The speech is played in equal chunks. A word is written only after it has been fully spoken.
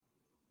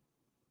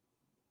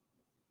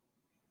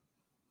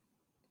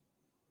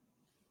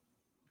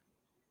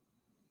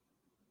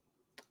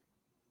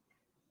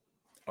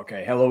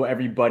Okay, hello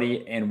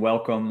everybody, and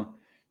welcome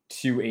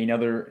to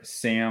another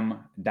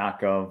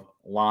SAM.gov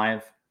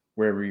live,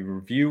 where we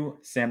review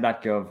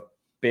SAM.gov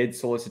bid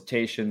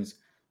solicitations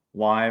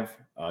live.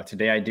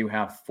 Today, I do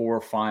have 4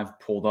 or 5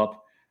 pulled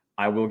up.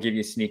 I will give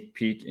you a sneak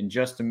peek in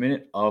just a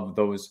minute of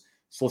those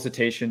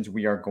solicitations.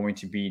 We are going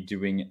to be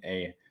doing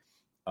a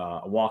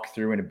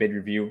walkthrough and a bid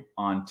review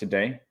on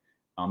today.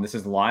 This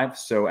is live,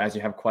 so as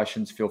you have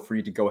questions, feel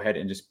free to go ahead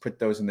and just put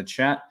those in the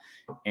chat.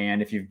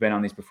 And if you've been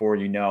on these before,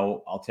 you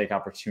know I'll take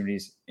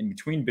opportunities in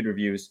between bid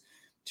reviews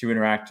to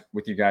interact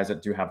with you guys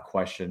that do have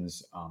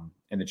questions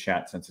in the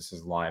chat since this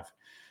is live.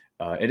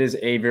 It is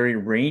a very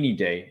rainy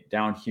day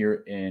down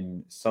here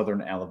in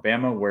southern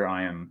Alabama where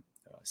I am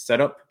set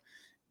up,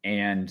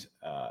 and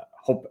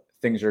hope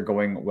things are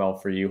going well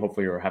for you.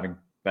 Hopefully you're having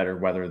better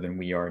weather than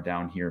we are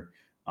down here.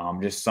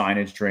 Just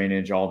signage,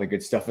 drainage, all the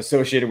good stuff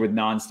associated with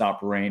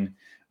nonstop rain.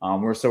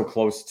 We're so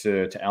close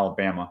to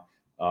Alabama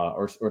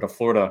or to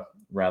Florida,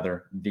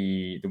 rather.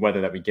 The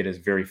weather that we get is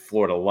very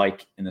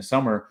Florida-like in the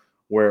summer,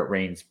 where it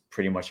rains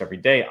pretty much every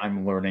day.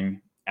 I'm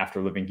learning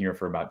after living here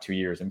for about 2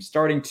 years. I'm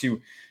starting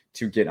to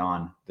get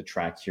on the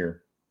track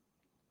here.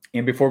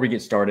 And before we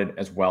get started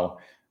as well,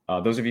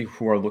 those of you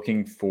who are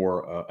looking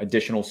for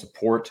additional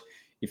support,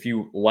 if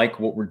you like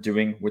what we're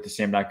doing with the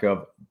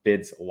SAM.gov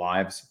bids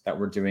lives that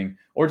we're doing,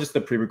 or just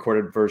the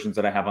pre-recorded versions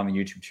that I have on the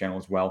YouTube channel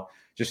as well,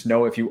 just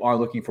know if you are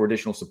looking for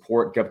additional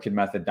support,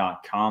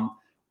 govkidmethod.com.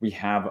 We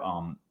have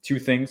 2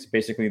 things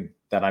basically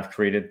that I've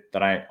created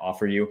that I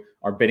offer you.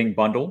 Our bidding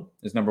bundle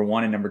is number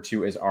 1, and number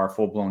 2 is our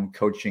full-blown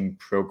coaching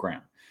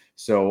program.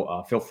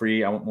 So feel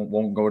free. I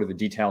won't go to the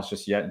details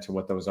just yet into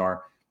what those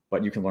are,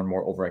 but you can learn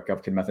more over at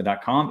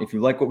govkidmethod.com. If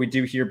you like what we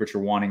do here, but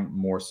you're wanting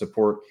more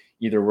support,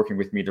 either working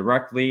with me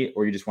directly,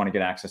 or you just want to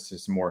get access to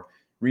some more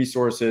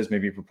resources,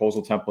 maybe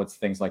proposal templates,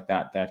 things like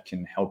that, that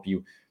can help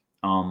you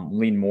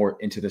lean more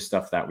into the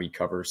stuff that we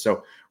cover.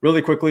 So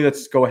really quickly,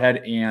 let's go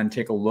ahead and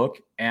take a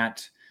look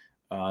at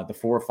the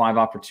 4 or 5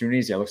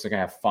 opportunities. Yeah, it looks like I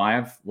have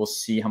 5. We'll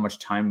see how much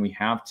time we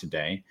have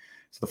today.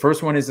 So the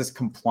first one is this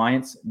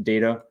compliance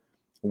data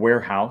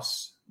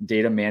warehouse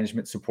data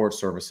management support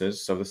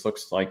services. So this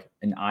looks like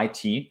an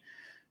IT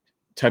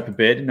type of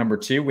bid. Number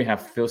 2, we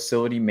have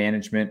facility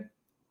management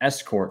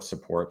escort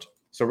support.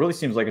 So it really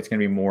seems like it's going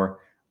to be more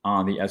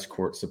on the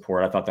escort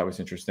support. I thought that was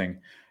interesting.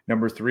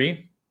 Number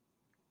 3,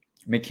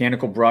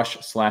 mechanical brush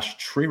 /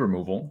 tree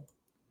removal.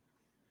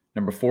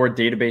 Number 4,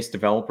 database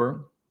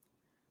developer.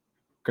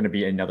 Going to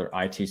be another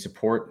IT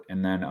support.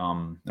 And then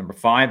number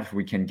 5, if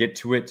we can get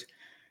to it,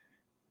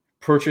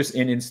 purchase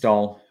and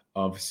install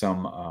of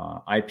some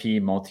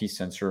IP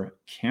multi-sensor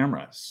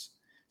cameras.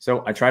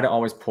 So I try to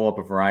always pull up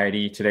a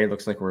variety. Today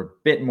looks like we're a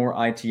bit more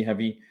IT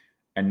heavy,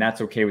 and that's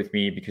okay with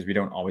me because we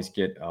don't always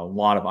get a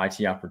lot of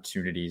IT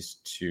opportunities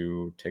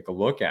to take a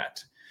look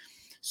at.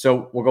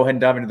 So we'll go ahead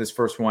and dive into this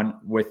first one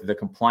with the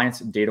compliance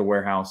data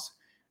warehouse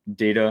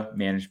data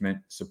management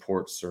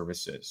support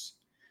services.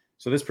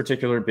 So this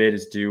particular bid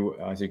is due,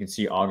 as you can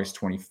see, August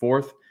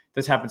 24th.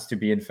 This happens to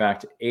be, in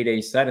fact, a day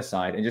set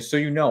aside. And just so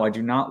you know, I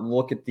do not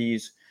look at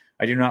these,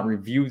 I do not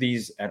review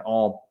these at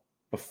all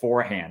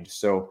beforehand.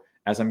 So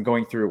as I'm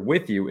going through it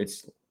with you,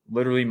 it's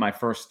literally my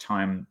first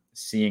time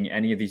seeing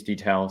any of these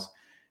details,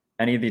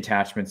 any of the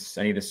attachments,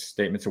 any of the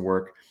statements of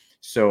work.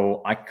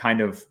 So I kind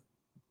of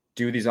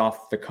do these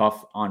off the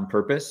cuff on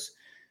purpose,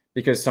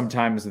 because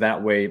sometimes that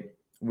way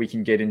we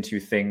can get into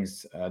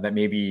things that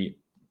may be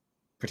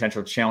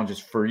potential challenges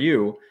for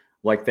you,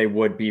 like they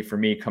would be for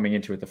me coming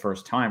into it the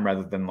first time,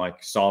 rather than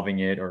like solving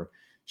it or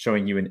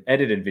showing you an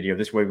edited video.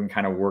 This way we can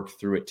kind of work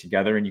through it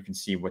together and you can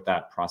see what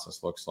that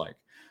process looks like.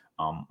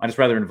 I just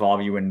rather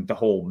involve you in the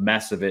whole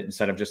mess of it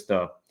instead of just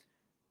the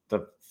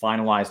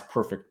finalized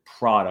perfect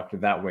product.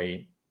 That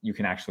way you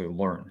can actually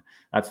learn.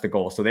 That's the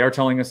goal. So they are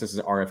telling us this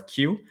is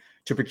RFQ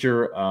to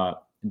procure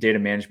data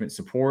management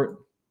support.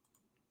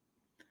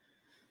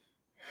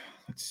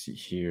 Let's see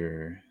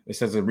here. It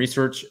says a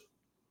research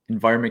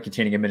environment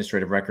containing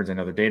administrative records and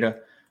other data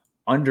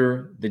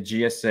under the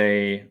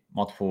GSA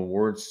multiple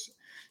awards.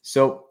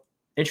 So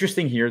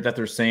interesting here that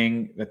they're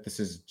saying that this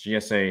is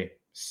GSA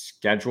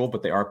schedule,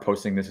 but they are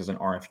posting this as an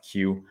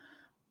RFQ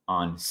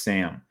on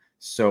SAM.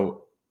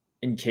 So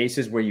in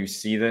cases where you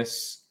see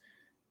this,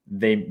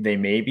 they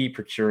may be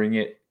procuring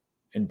it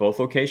in both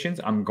locations.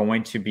 I'm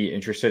going to be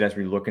interested as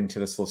we look into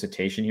the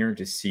solicitation here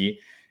to see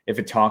if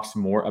it talks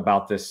more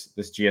about this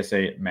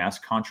GSA mass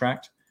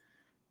contract,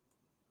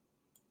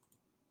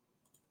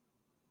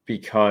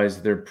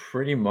 because they're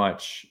pretty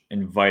much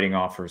inviting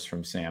offers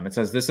from SAM. It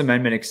says this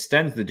amendment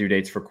extends the due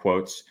dates for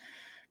quotes,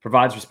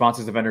 provides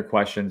responses to vendor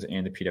questions,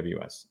 and the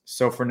PWS.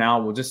 So for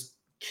now, we'll just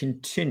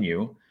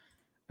continue.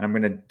 And I'm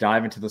going to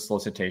dive into the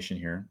solicitation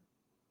here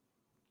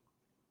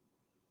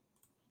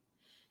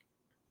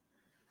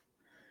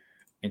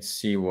and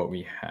see what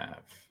we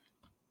have.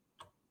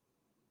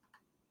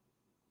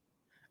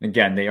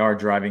 Again, they are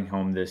driving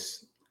home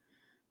this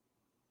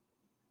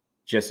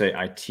GSA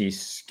IT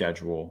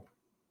schedule.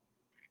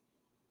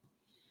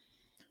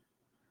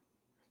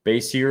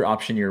 Base year,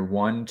 option year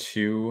 1,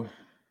 2,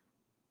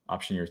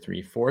 option year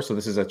 3, 4. So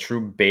this is a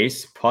true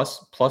base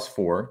plus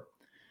 4.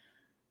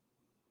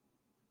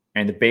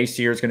 And the base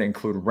year is going to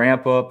include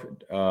ramp up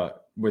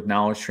with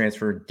knowledge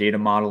transfer, data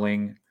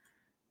modeling,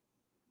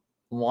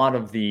 a lot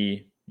of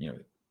the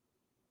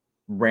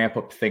ramp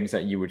up things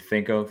that you would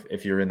think of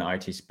if you're in the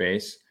IT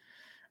space.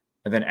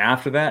 And then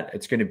after that,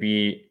 it's going to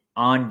be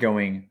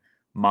ongoing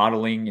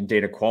modeling and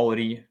data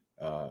quality,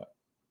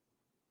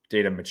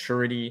 data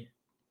maturity,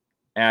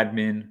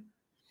 admin,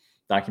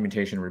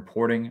 documentation,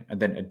 reporting, and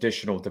then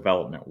additional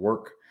development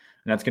work.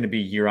 And that's going to be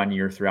year on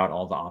year throughout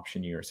all the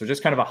option years. So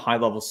just kind of a high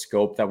level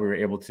scope that we were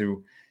able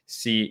to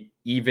see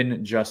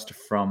even just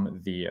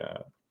from the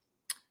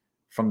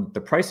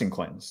pricing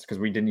cleanse, because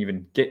we didn't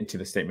even get into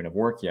the statement of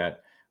work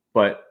yet,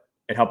 but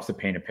it helps to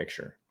paint a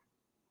picture.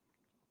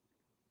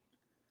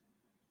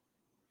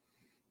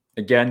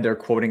 Again, they're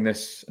quoting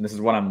this, and this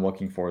is what I'm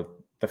looking for,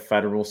 the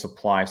federal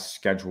supply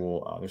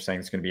schedule. They're saying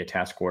it's going to be a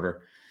task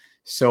order.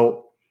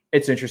 So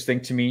it's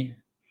interesting to me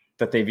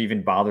that they've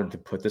even bothered to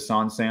put this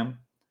on, Sam.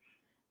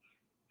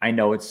 I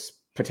know it's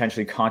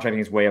potentially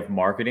contracting's way of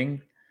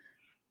marketing.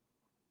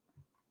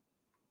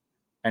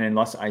 And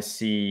unless I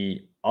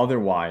see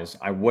otherwise,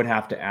 I would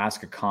have to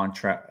ask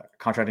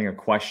contracting a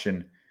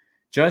question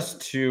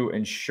just to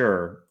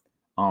ensure,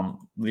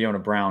 Leona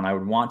Brown, I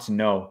would want to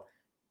know,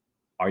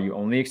 are you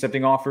only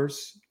accepting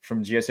offers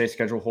from GSA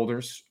schedule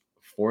holders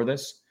for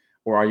this?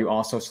 Or are you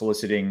also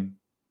soliciting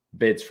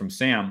bids from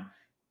SAM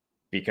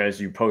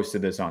because you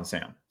posted this on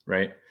SAM,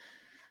 right?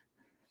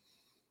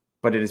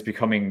 But it is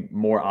becoming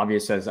more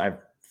obvious as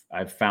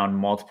I've found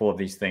multiple of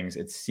these things.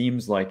 It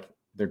seems like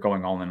they're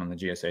going all in on the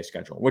GSA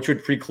schedule, which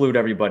would preclude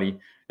everybody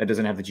that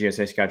doesn't have the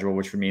GSA schedule,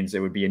 which means it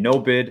would be a no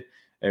bid.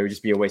 It would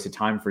just be a waste of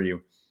time for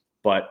you.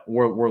 But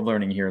we're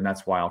learning here, and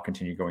that's why I'll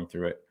continue going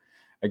through it.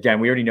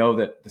 Again, we already know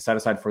that the set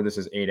aside for this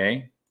is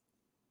 8A.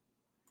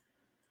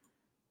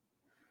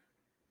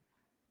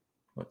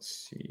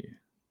 Let's see.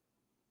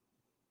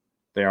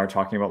 They are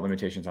talking about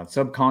limitations on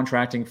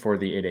subcontracting for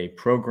the 8A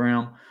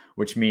program,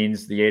 which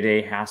means the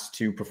 8A has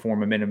to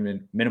perform a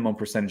minimum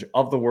percentage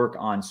of the work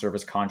on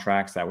service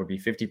contracts. That would be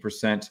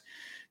 50%.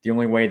 The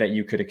only way that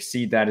you could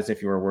exceed that is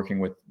if you are working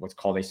with what's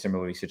called a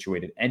similarly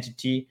situated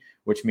entity,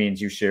 which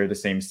means you share the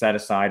same set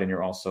aside and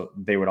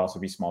they would also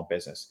be small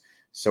business.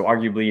 So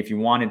arguably, if you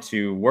wanted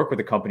to work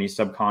with a company,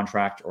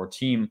 subcontract or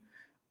team,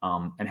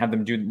 and have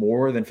them do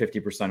more than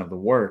 50% of the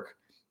work,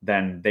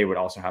 then they would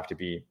also have to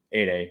be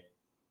 8A.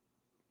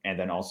 And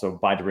then also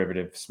by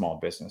derivative, small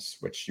business,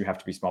 which you have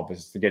to be small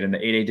business to get in the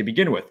 8A to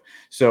begin with.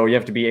 So you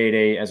have to be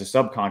 8A as a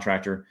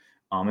subcontractor.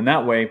 And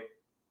that way,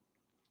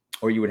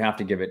 or you would have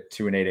to give it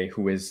to an 8A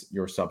who is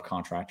your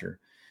subcontractor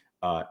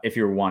if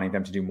you're wanting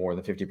them to do more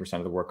than 50%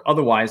 of the work.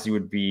 Otherwise, you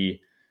would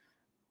be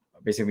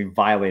basically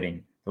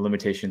violating the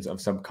limitations of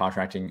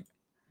subcontracting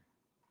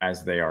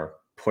as they are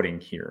putting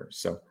here.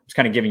 So I'm just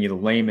kind of giving you the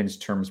layman's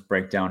terms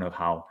breakdown of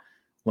how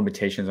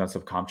limitations on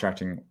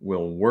subcontracting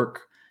will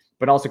work.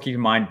 But also keep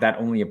in mind that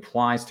only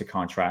applies to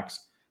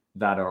contracts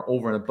that are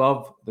over and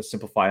above the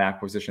simplified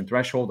acquisition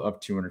threshold of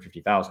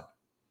 $250,000.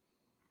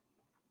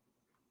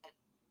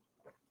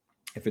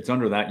 If it's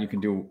under that, you can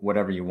do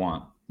whatever you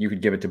want. You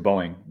could give it to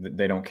Boeing.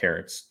 They don't care.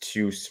 It's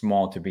too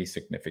small to be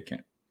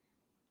significant.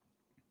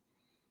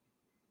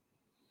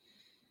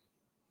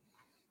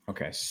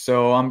 Okay,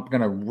 so I'm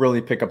going to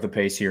really pick up the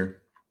pace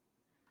here.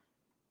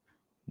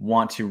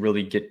 Want to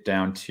really get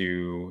down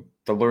to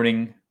the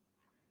learning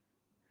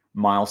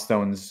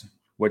milestones,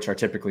 which are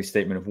typically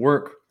statement of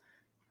work,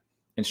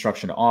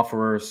 instruction to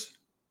offerers,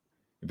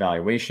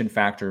 evaluation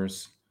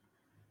factors.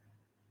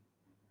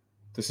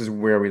 This is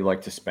where we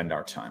like to spend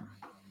our time.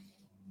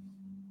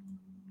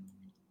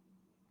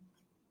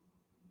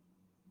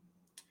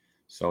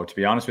 So to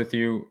be honest with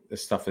you,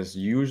 this stuff is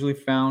usually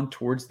found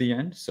towards the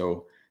end.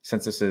 So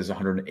since this is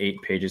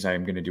 108 pages, I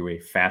am going to do a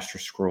faster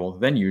scroll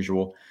than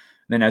usual.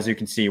 And then as you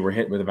can see, we're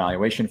hit with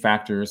evaluation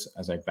factors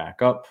as I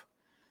back up.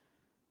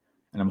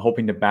 And I'm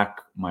hoping to back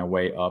my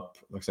way up.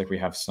 Looks like we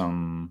have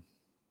some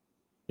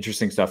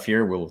interesting stuff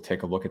here. We'll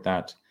take a look at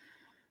that.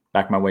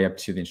 Back my way up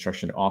to the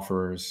instruction to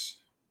offers,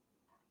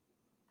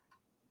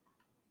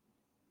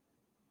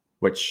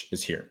 which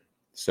is here.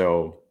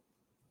 So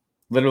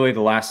literally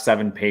the last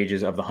 7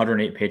 pages of the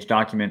 108-page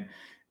document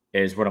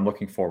is what I'm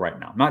looking for right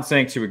now. I'm not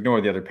saying to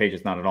ignore the other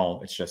pages, not at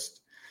all. It's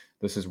just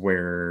this is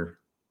where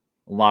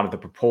a lot of the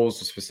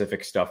proposal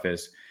specific stuff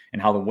is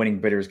and how the winning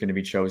bidder is going to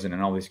be chosen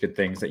and all these good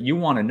things that you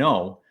want to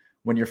know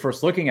when you're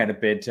first looking at a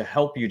bid to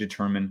help you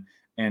determine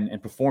and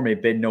perform a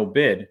bid no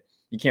bid.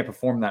 You can't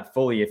perform that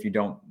fully if you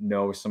don't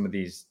know some of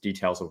these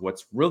details of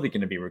what's really going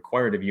to be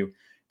required of you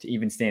to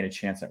even stand a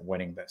chance at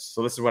winning this.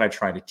 So this is what I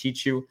try to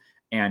teach you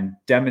and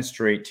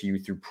demonstrate to you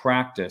through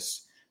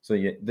practice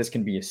so this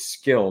can be a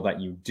skill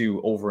that you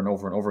do over and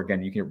over and over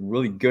again. You can get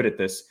really good at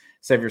this,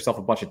 save yourself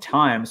a bunch of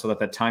time so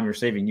that time you're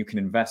saving, you can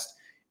invest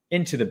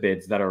into the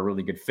bids that are a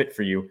really good fit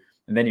for you.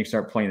 And then you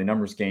start playing the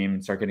numbers game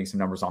and start getting some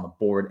numbers on the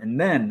board. And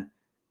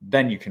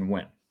then you can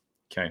win.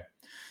 Okay.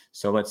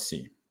 So let's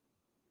see.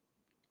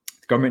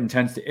 The government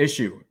intends to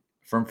issue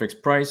firm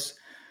fixed price.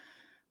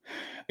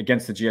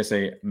 Against the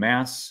GSA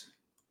mass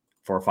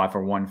for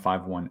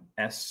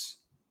 54151S.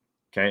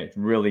 Okay, it's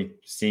really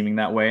seeming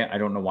that way. I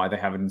don't know why they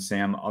have it in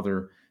SAM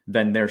other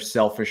than their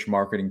selfish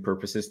marketing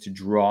purposes to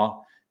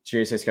draw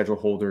GSA schedule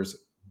holders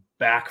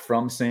back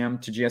from SAM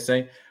to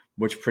GSA,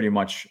 which pretty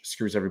much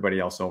screws everybody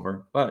else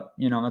over. But,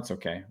 that's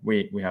okay.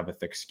 We have a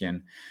thick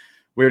skin.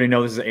 We already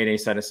know this is an 8A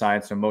set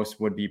aside, so most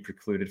would be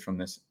precluded from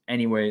this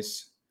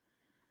anyways.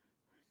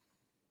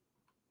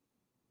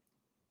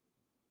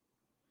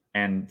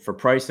 And for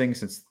pricing,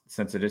 since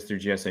it is through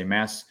GSA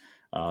mass,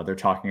 they're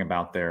talking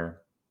about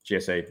their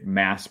GSA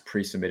mass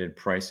pre-submitted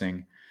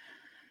pricing.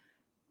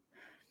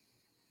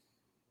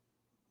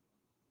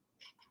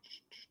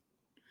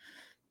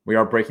 We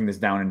are breaking this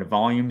down into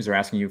volumes. They're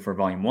asking you for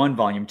volume 1,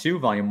 volume 2.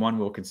 Volume 1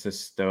 will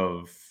consist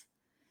of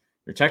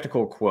your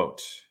technical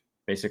quote.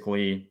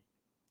 Basically,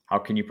 how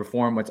can you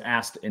perform what's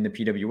asked in the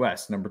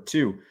PWS? Number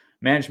 2,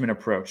 management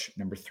approach.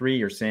 Number 3,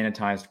 your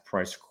sanitized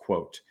price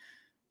quote.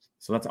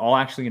 So that's all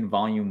actually in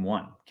volume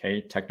 1, okay?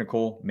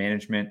 Technical,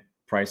 management,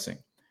 pricing.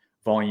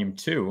 Volume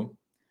 2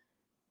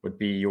 would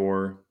be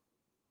your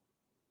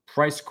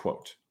price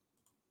quote,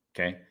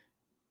 okay?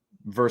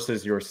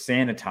 Versus your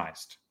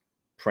sanitized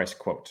price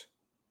quote.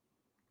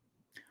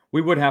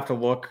 We would have to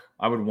look,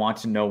 I would want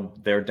to know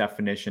their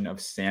definition of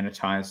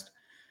sanitized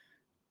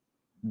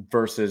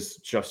versus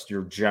just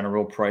your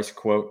general price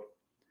quote.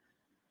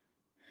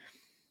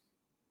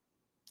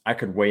 I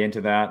could weigh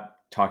into that,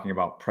 talking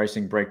about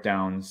pricing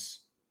breakdowns,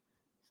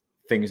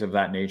 things of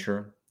that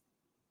nature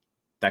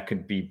that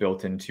could be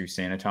built into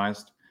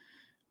sanitized.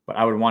 But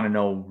I would want to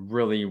know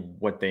really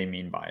what they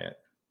mean by it.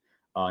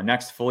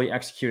 Next, fully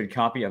executed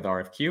copy of the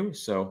RFQ.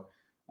 So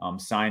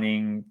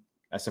signing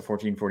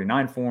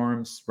SF1449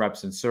 forms,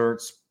 reps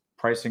inserts,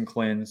 pricing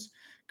cleanse,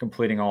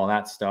 completing all of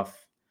that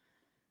stuff.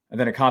 And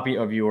then a copy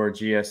of your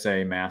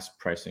GSA mass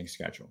pricing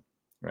schedule,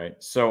 right?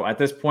 So at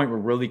this point, we're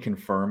really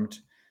confirmed.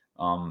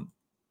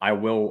 I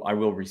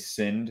will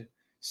rescind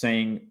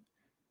saying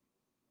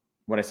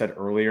what I said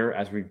earlier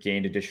as we've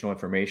gained additional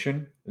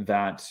information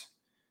that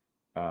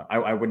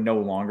I would no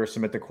longer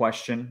submit the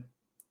question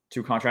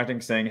to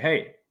contracting saying,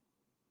 hey,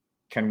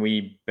 can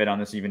we bid on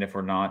this even if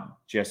we're not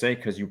GSA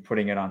because you're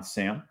putting it on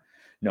SAM?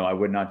 No, I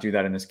would not do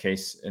that in this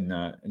case. In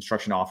the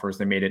instruction offers,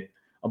 they made it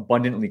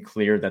abundantly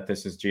clear that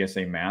this is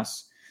GSA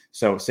mass.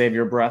 So save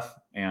your breath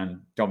and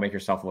don't make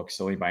yourself look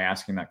silly by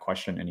asking that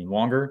question any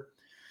longer.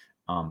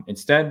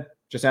 Instead,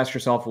 just ask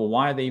yourself, well,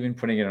 why are they even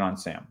putting it on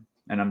SAM?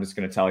 And I'm just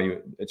going to tell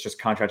you, it's just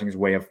contracting's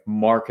way of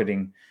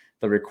marketing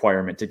the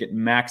requirement to get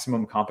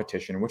maximum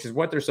competition, which is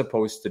what they're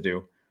supposed to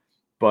do.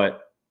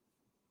 But,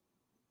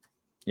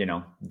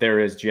 there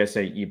is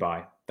GSA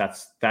eBuy.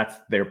 That's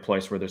their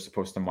place where they're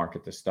supposed to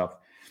market this stuff.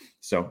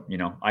 So,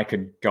 I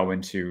could go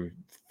into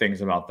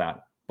things about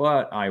that,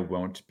 but I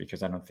won't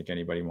because I don't think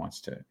anybody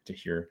wants to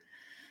hear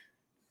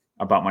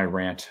about my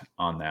rant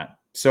on that.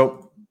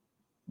 So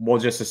we'll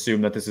just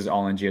assume that this is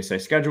all in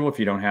GSA schedule. If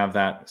you don't have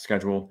that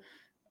schedule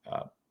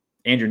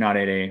and you're not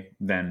 8A,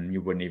 then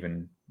you wouldn't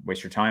even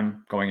waste your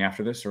time going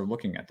after this or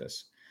looking at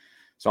this.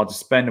 So I'll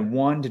just spend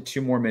 1 to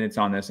 2 more minutes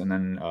on this, and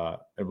then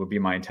it will be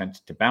my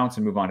intent to bounce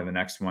and move on to the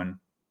next one.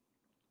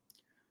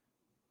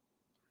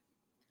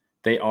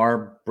 They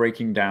are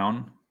breaking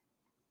down,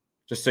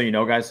 just so you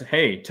know, guys,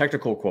 hey,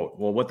 technical quote.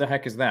 Well, what the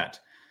heck is that?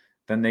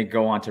 Then they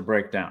go on to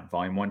break down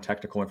volume 1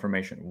 technical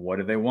information. What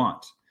do they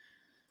want?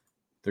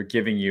 They're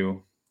giving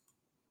you,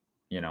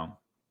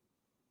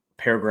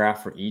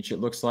 paragraph for each, it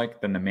looks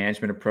like. Then the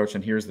management approach,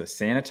 and here's the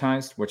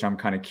sanitized, which I'm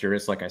kind of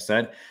curious, like I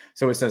said.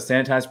 So it says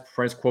sanitized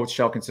price quotes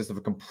shall consist of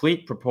a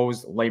complete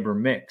proposed labor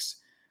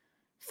mix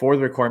for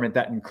the requirement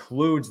that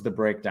includes the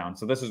breakdown.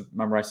 So this is,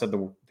 remember I said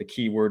the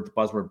key word, the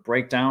buzzword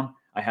breakdown.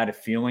 I had a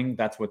feeling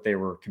that's what they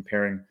were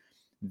comparing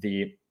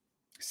the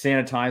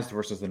sanitized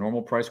versus the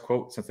normal price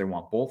quote, since they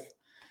want both.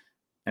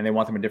 And they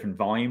want them in different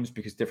volumes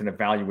because different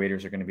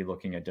evaluators are going to be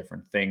looking at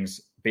different things,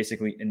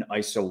 basically in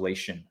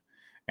isolation.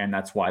 And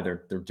that's why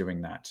they're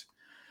doing that.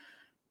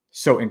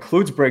 So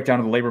includes breakdown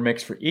of the labor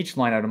mix for each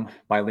line item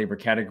by labor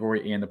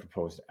category and the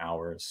proposed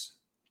hours.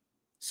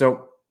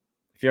 So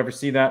if you ever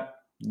see that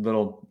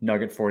little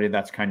nugget for you,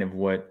 that's kind of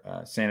what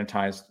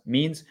sanitized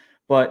means.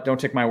 But don't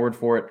take my word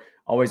for it.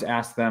 Always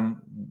ask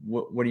them,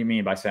 what do you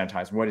mean by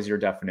sanitized? What is your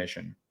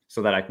definition?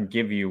 So that I can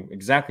give you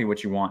exactly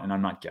what you want and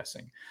I'm not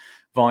guessing.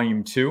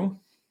 Volume 2.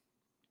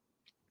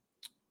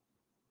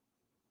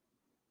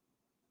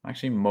 I'm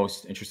actually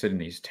most interested in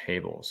these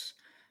tables.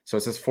 So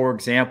it says, for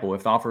example,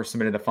 if the offer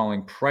submitted the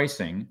following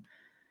pricing,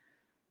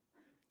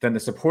 then the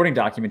supporting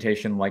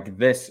documentation like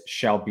this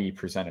shall be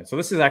presented. So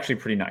this is actually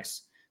pretty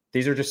nice.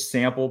 These are just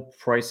sample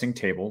pricing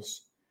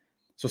tables.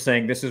 So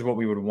saying this is what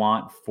we would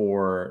want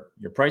for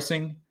your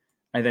pricing.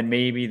 And then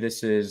maybe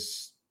this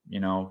is,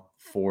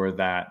 for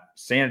that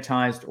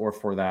sanitized or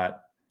for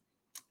that.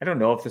 I don't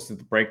know if this is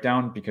the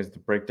breakdown because the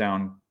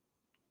breakdown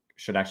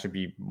should actually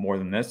be more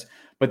than this,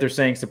 but they're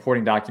saying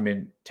supporting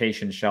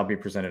documentation shall be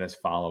presented as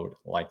followed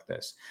like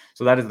this.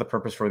 So that is the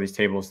purpose for these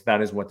tables.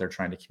 That is what they're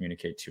trying to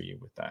communicate to you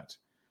with that.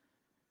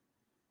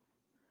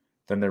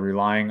 Then they're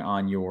relying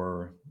on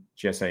your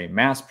GSA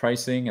mass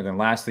pricing. And then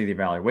lastly, the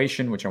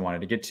evaluation, which I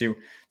wanted to get to.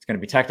 It's going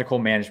to be technical,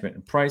 management,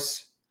 and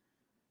price.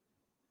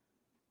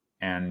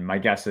 And my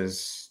guess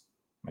is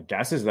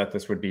that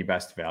this would be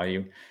best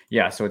value.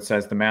 Yeah, so it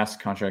says the mass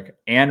contract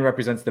and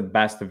represents the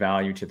best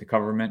value to the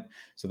government.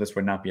 So this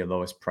would not be a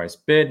lowest price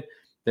bid.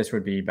 This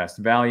would be best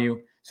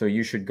value. So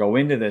you should go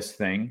into this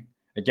thing.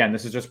 Again,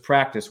 this is just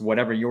practice.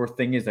 Whatever your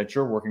thing is that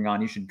you're working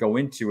on, you should go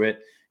into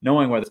it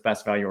knowing whether it's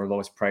best value or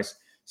lowest price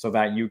so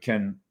that you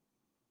can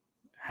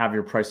have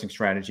your pricing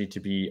strategy to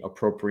be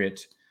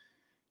appropriate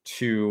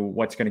to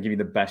what's going to give you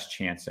the best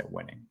chance at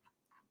winning.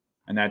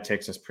 And that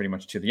takes us pretty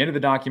much to the end of the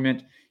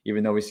document.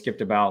 Even though we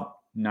skipped about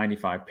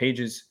 95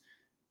 pages,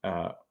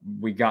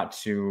 we got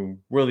to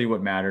really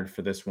what mattered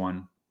for this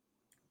one.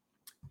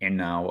 And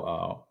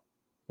now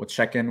we'll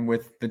check in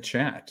with the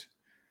chat,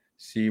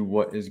 see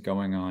what is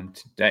going on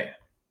today.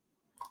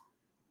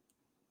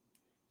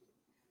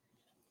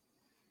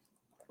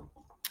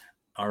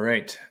 All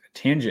right,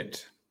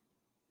 Tangent.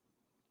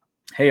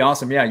 Hey,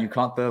 awesome. Yeah, you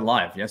caught the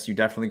live. Yes, you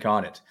definitely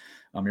caught it.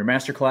 Your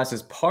masterclass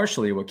is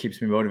partially what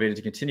keeps me motivated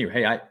to continue.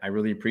 Hey, I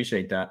really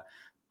appreciate that.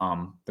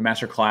 The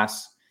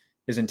masterclass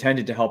is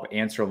intended to help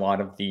answer a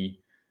lot of the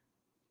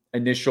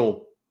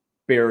initial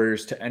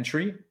barriers to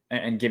entry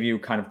and give you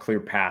kind of clear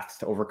paths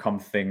to overcome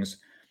things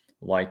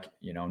like,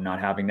 not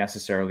having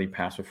necessarily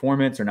past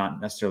performance or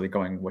not necessarily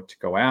going what to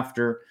go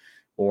after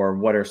or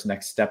what are some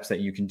next steps that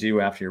you can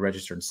do after you're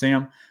registered in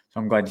SAM. So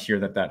I'm glad to hear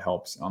that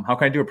helps. How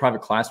can I do a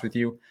private class with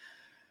you?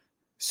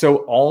 So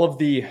all of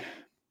the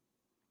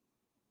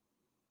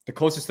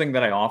closest thing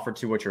that I offer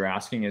to what you're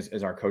asking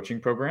is our coaching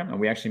program. And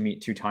we actually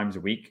meet 2 times a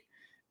week.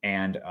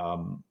 And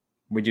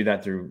we do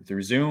that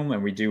through Zoom.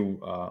 And we do,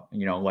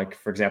 like,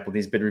 for example,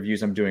 these bid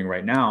reviews I'm doing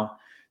right now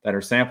that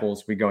are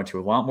samples, we go into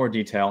a lot more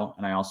detail.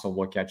 And I also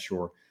look at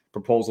your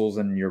proposals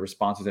and your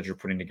responses that you're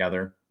putting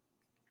together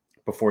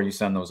before you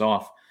send those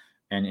off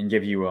and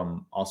give you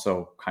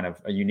also kind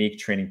of a unique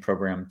training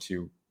program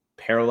to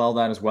parallel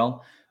that as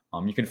well.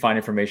 You can find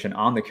information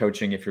on the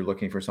coaching if you're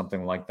looking for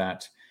something like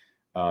that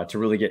to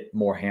really get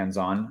more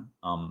hands-on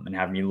and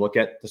have me look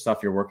at the stuff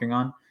you're working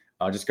on.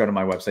 Just go to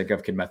my website,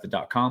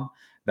 govkidmethod.com.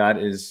 That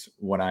is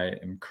what I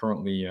am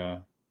currently,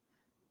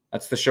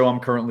 that's the show I'm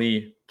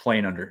currently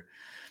playing under.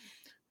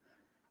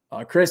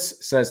 Chris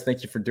says,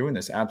 thank you for doing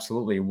this.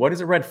 Absolutely. What is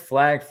a red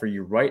flag for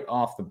you right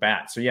off the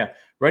bat? So yeah,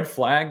 red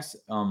flags.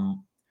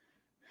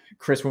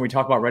 Chris, when we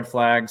talk about red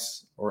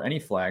flags or any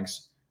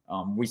flags,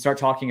 we start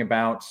talking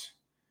about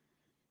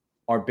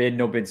our bid,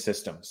 no bid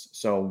systems.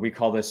 So we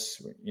call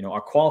this, our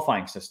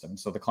qualifying system.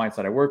 So the clients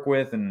that I work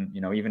with, and,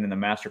 even in the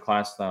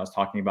masterclass that I was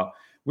talking about,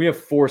 we have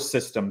 4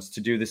 systems to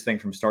do this thing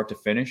from start to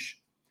finish.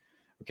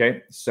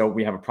 Okay. So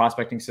we have a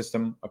prospecting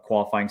system, a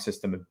qualifying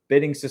system, a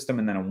bidding system,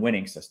 and then a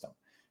winning system.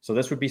 So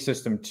this would be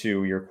system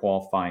 2, your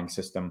qualifying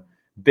system,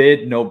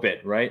 bid, no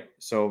bid, right?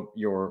 So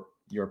your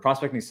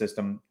prospecting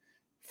system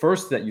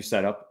first that you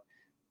set up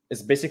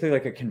is basically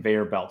like a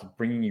conveyor belt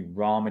bringing you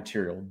raw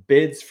material,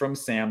 bids from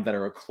SAM that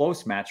are a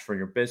close match for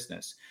your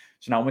business.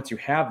 So now once you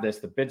have this,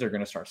 the bids are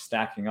going to start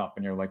stacking up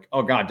and you're like,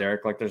 oh God,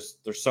 Derek, like there's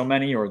so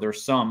many, or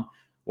there's some,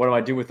 what do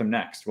I do with them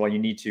next? Well, you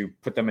need to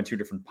put them in 2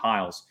 different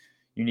piles.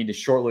 You need to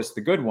shortlist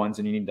the good ones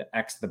and you need to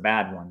X the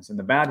bad ones. And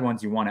the bad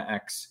ones you want to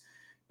X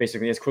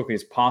basically as quickly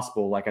as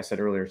possible, like I said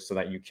earlier, so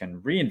that you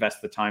can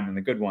reinvest the time in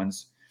the good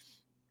ones.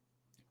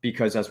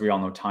 Because as we all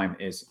know, time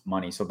is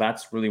money. So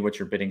that's really what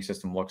your bidding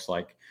system looks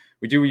like.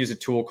 We do use a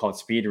tool called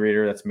Speed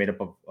Reader that's made up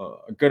of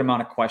a good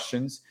amount of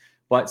questions,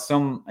 but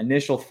some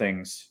initial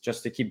things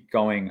just to keep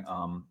going.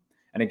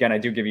 And again, I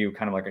do give you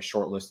kind of like a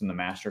short list in the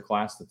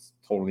masterclass that's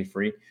totally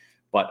free.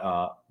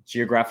 But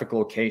geographic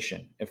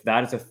location, if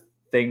that is a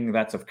thing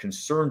that's of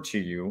concern to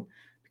you,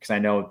 because I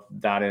know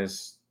that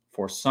is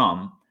for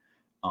some,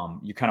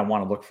 you kind of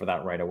want to look for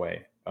that right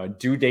away.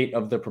 Due date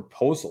of the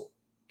proposal.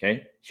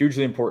 Okay,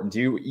 hugely important. Do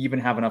you even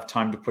have enough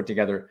time to put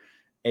together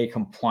a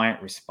compliant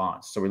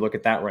response? So we look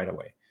at that right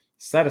away.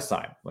 Set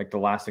aside, like the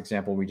last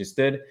example we just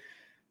did,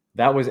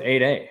 that was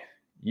 8A.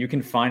 You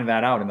can find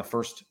that out in the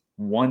first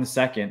 1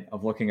 second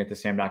of looking at the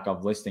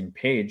SAM.gov listing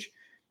page.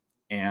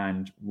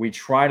 And we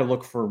try to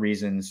look for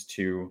reasons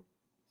to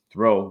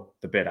throw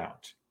the bid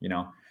out.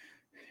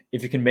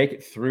 If you can make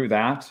it through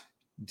that,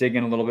 dig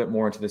in a little bit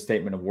more into the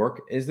statement of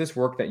work. Is this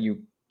work that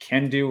you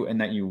can do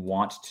and that you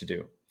want to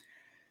do?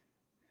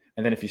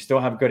 And then if you still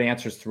have good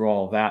answers through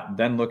all of that,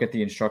 then look at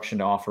the instruction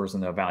to offers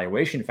and the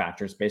evaluation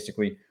factors,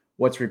 basically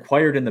what's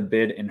required in the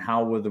bid and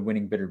how will the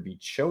winning bidder be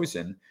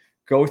chosen.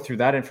 Go through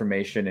that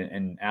information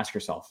and ask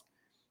yourself,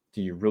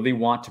 do you really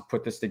want to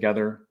put this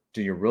together?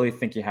 Do you really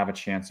think you have a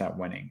chance at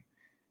winning?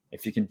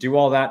 If you can do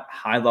all that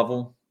high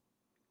level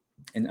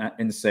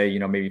and say,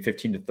 maybe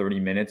 15 to 30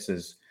 minutes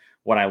is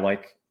what I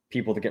like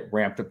people to get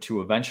ramped up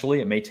to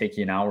eventually. It may take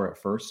you an hour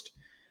at first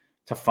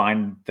to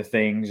find the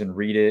things and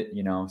read it,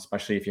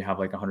 especially if you have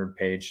like a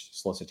 100-page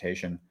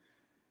solicitation.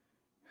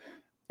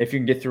 If you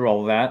can get through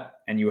all of that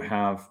and you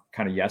have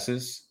kind of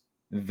yeses,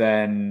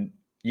 then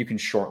you can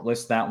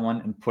shortlist that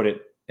one and put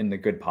it in the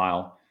good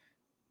pile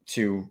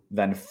to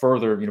then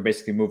further,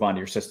 basically move on to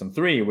your system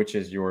 3, which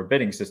is your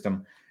bidding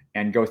system,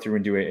 and go through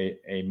and do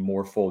a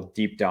more full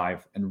deep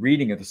dive and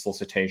reading of the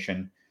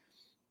solicitation.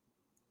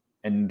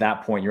 And at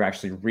that point, you're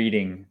actually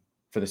reading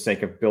for the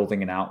sake of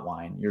building an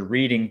outline. You're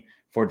reading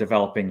for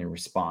developing your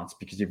response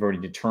because you've already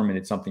determined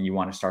it's something you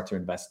want to start to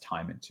invest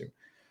time into.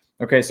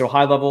 Okay, so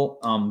high level,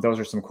 those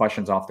are some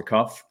questions off the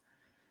cuff.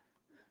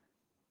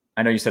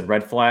 I know you said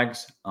red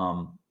flags.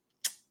 I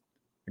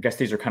guess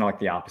these are kind of like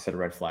the opposite of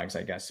red flags,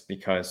 I guess,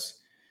 because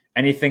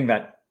any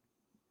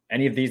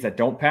of these that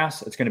don't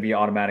pass, it's going to be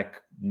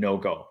automatic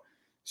no-go.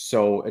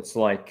 So it's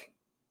like,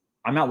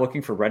 I'm not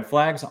looking for red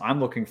flags. I'm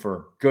looking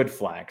for good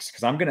flags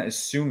because I'm going to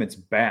assume it's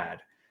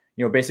bad.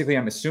 Basically,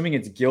 I'm assuming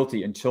it's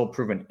guilty until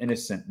proven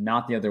innocent,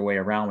 not the other way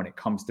around when it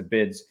comes to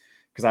bids,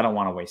 because I don't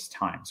want to waste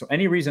time. So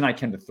any reason I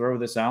can to throw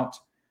this out,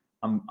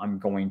 I'm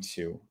going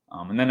to.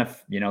 And then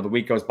if, the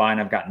week goes by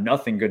and I've got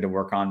nothing good to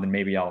work on, then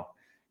maybe I'll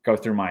go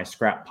through my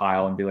scrap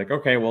pile and be like,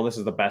 okay, well, this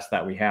is the best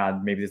that we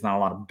had. Maybe there's not a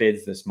lot of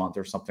bids this month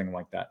or something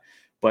like that.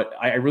 But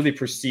I really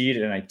proceed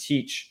and I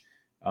teach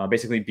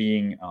basically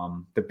being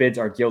the bids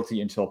are guilty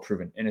until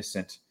proven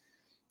innocent.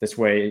 This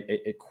way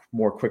it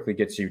more quickly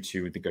gets you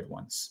to the good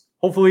ones.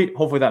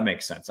 Hopefully that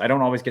makes sense. I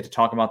don't always get to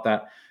talk about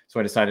that. So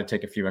I decided to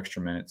take a few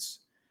extra minutes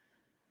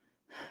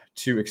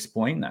to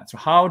explain that. So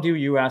how do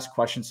you ask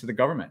questions to the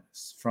government?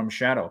 From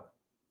Shadow.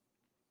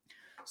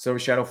 So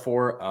Shadow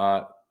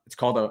 4, it's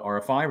called a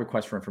RFI,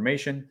 request for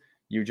information.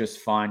 You just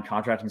find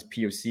contracting's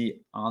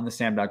POC on the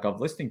SAM.gov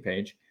listing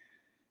page.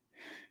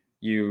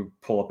 You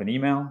pull up an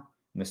email.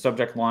 In the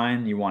subject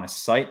line, you want to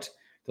cite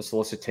the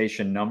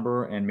solicitation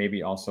number and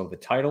maybe also the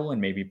title and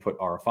maybe put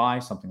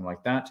RFI, something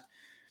like that.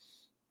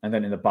 And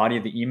then in the body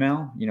of the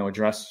email,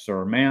 address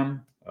Sir or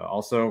ma'am,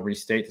 also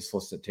restate the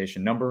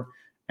solicitation number,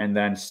 and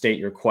then state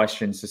your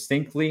question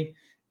succinctly.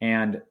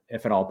 And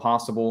if at all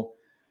possible,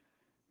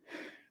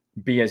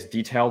 be as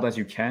detailed as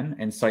you can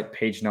and cite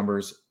page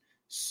numbers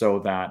so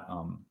that,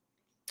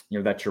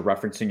 that you're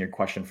referencing your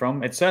question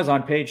from. It says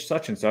on page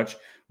such and such,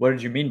 what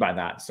did you mean by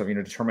that? So,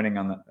 determining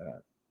on the,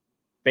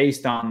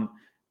 based on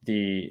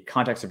the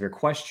context of your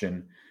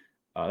question,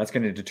 that's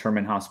going to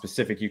determine how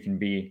specific you can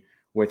be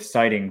with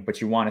citing, but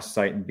you want to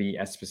cite and be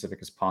as specific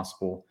as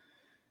possible.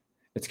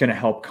 It's going to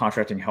help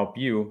contracting help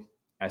you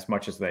as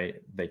much as they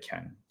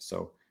can.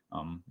 So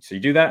you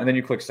do that and then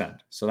you click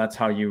send. So that's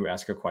how you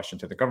ask a question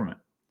to the government.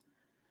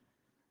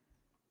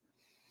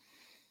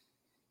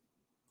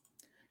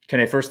 Can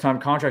a first-time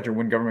contractor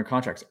win government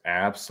contracts?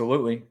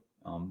 Absolutely.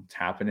 It's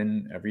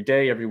happening every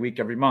day, every week,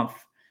 every month.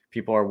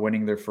 People are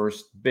winning their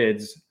first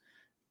bids.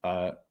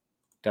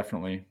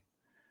 Definitely.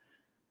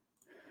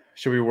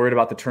 Should we be worried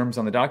about the terms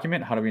on the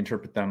document? How do we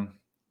interpret them?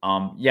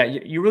 Yeah,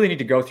 you really need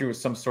to go through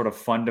some sort of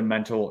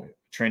fundamental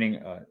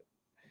training.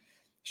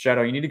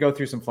 Shadow, you need to go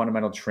through some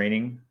fundamental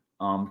training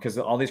because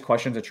all these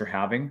questions that you're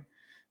having,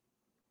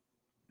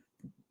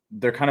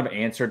 they're kind of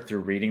answered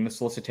through reading the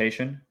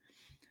solicitation.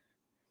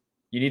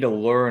 You need to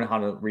learn how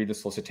to read the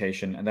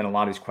solicitation, and then a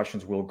lot of these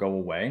questions will go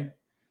away.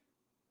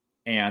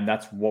 And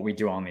that's what we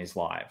do on these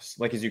lives.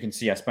 Like, as you can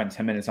see, I spent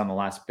 10 minutes on the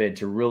last bid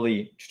to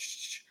really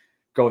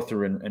go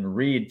through and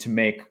read to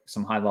make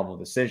some high-level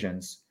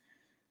decisions.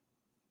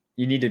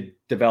 You need to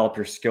develop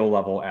your skill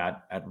level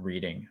at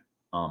reading.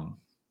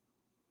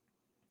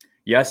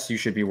 Yes, you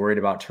should be worried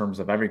about terms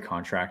of every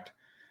contract.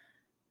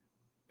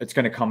 It's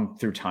going to come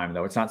through time,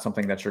 though. It's not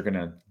something that you're going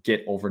to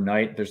get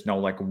overnight. There's no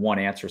like one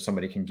answer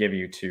somebody can give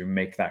you to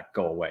make that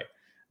go away.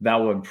 That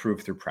will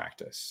improve through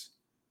practice.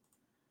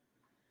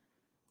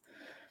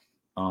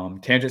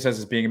 Tangent says,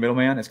 as being a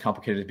middleman as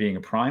complicated as being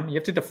a prime. You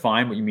have to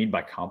define what you mean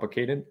by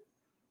complicated.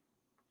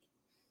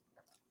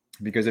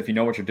 Because if you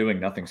know what you're doing,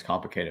 nothing's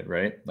complicated,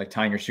 right? Like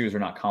tying your shoes are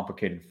not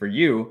complicated for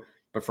you,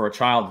 but for a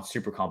child, it's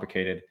super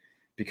complicated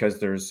because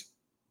there's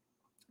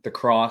the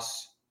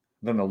cross,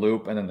 then the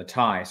loop, and then the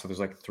tie. So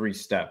there's like 3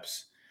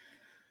 steps.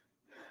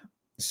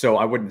 So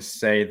I wouldn't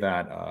say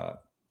that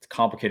it's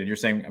complicated. You're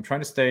saying, I'm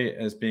trying to stay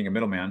as being a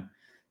middleman.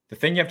 The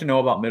thing you have to know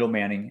about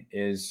middlemaning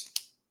is,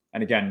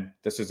 and again,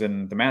 this is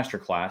in the master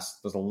class,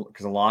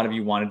 because a lot of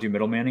you want to do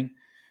middlemaning.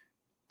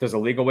 There's a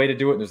legal way to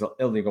do it. There's an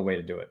illegal way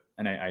to do it.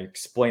 And I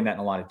explain that in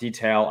a lot of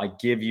detail. I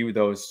give you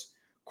those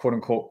quote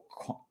unquote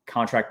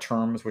contract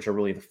terms, which are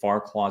really the FAR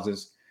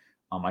clauses.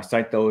 I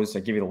cite those. I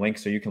give you the link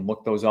so you can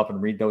look those up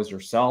and read those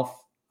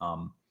yourself.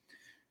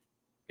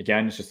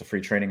 Again, it's just a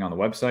free training on the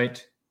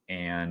website.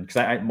 And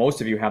because most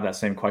of you have that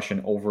same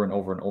question over and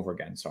over and over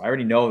again. So I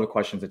already know the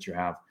questions that you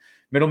have.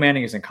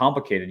 Middlemaning isn't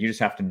complicated. You just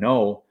have to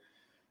know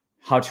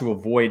how to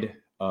avoid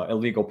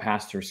illegal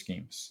pass-through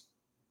schemes.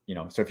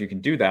 So if you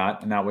can do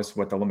that, and that was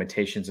what the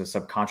limitations of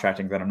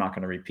subcontracting that I'm not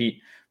going to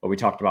repeat, but we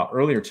talked about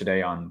earlier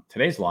today on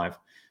today's live,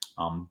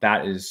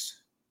 that is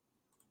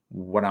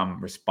what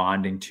I'm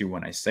responding to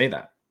when I say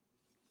that.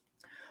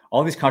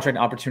 All these contract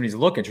opportunities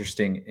look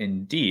interesting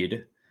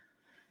indeed.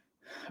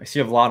 I see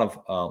a lot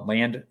of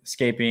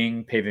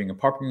landscaping, paving and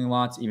parking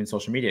lots, even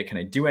social media. Can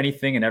I do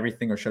anything and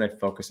everything, or should I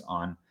focus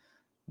on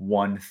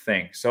one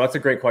thing? So that's a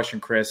great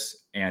question, Chris.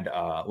 And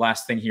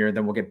last thing here,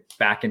 then we'll get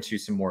back into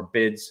some more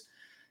bids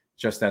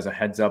just as a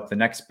heads up, the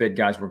next bid,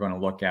 guys, we're going to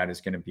look at is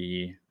going to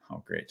be,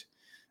 oh, great.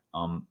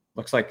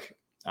 Looks like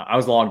I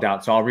was logged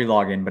out, so I'll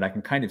re-log in, but I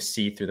can kind of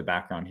see through the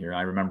background here.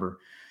 I remember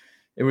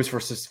it was for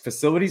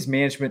facilities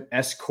management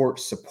escort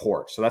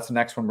support. So that's the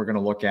next one we're going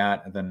to look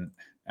at. And then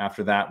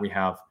after that, we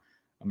have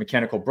a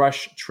mechanical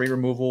brush, tree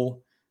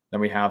removal.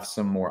 Then we have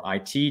some more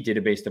IT,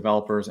 database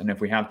developers. And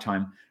if we have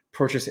time,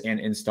 purchase and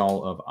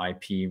install of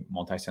IP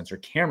multi-sensor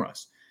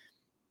cameras.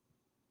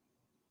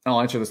 I'll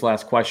answer this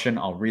last question.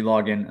 I'll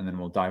re-log in, and then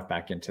we'll dive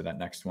back into that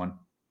next one.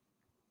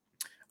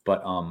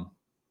 But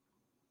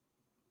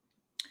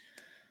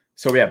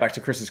so yeah, back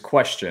to Chris's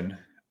question.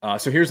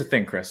 So here's the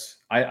thing, Chris.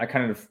 I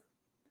kind of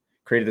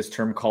created this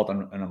term called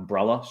an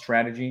umbrella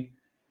strategy.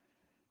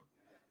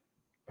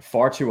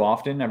 Far too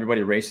often,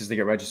 everybody races to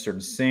get registered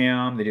in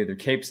SAM. They do their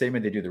CAPE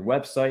statement. They do their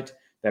website.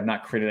 They have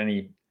not created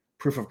any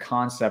proof of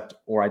concept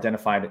or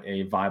identified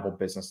a viable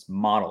business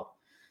model.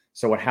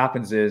 So what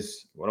happens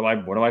is, what do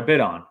I bid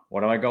on?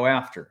 What do I go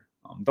after?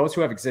 Those who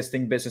have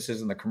existing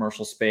businesses in the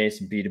commercial space,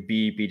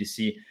 B2B,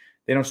 B2C,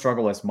 they don't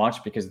struggle as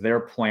much because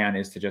their plan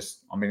is to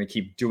just, I'm going to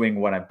keep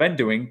doing what I've been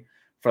doing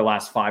for the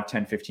last 5,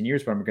 10, 15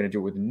 years, but I'm going to do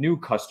it with a new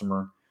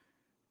customer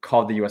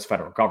called the US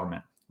federal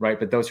government, right?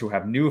 But those who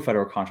have new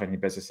federal contracting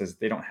businesses,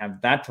 they don't have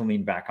that to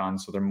lean back on.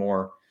 So they're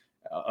more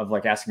of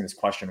like asking this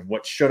question,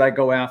 what should I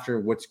go after?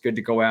 What's good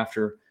to go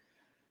after?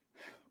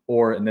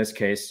 Or in this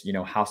case,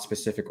 how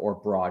specific or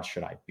broad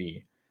should I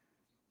be?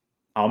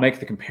 I'll make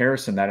the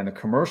comparison that in the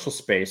commercial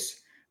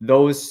space,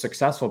 those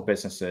successful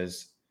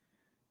businesses,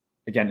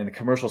 again, in the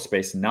commercial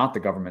space, not the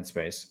government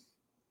space,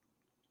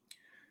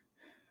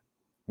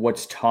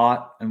 what's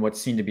taught and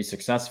what's seen to be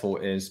successful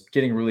is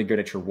getting really good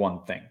at your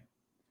one thing.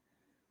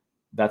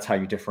 That's how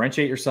you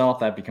differentiate yourself.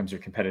 That becomes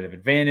your competitive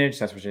advantage.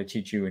 That's what they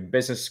teach you in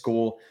business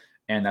school.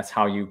 And that's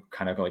how you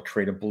kind of like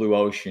create a blue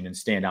ocean and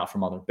stand out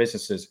from other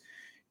businesses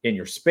in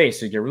your space.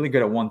 So you get really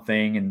good at one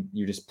thing and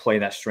you just play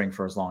that string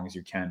for as long as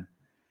you can.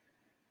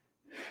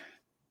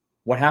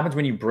 What happens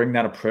when you bring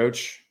that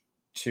approach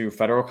to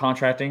federal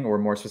contracting, or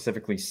more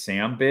specifically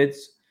SAM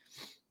bids?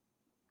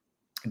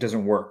 It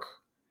doesn't work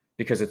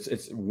because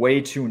it's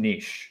way too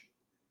niche.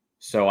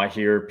 So I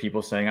hear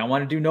people saying, I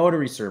want to do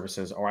notary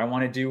services, or I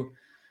want to do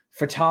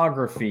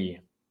photography,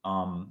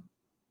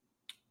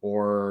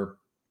 or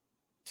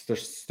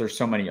there's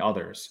so many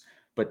others,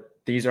 but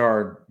these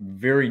are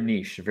very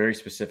niche, very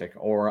specific.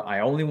 Or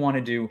I only want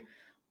to do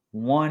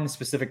one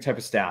specific type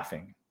of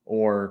staffing,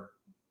 or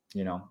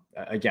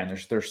again,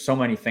 there's so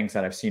many things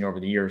that I've seen over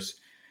the years.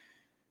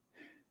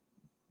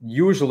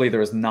 Usually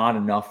there's not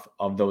enough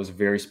of those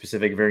very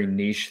specific, very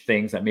niche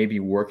things that may be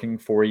working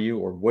for you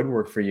or would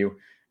work for you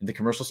in the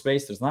commercial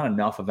space. There's not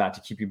enough of that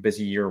to keep you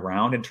busy year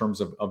round in terms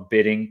of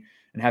bidding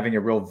and having a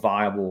real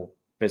viable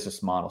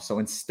business model. So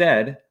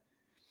instead,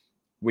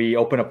 we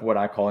open up what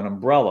I call an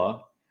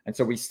umbrella. And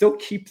so we still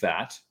keep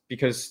that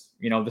because,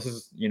 this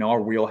is,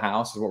 our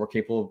wheelhouse, is what we're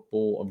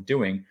capable of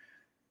doing.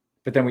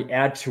 But then we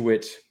add to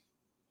it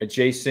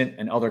adjacent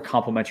and other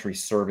complementary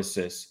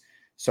services.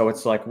 So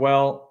it's like,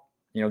 well,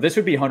 this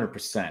would be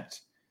 100%.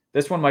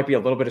 This one might be a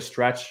little bit of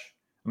stretch.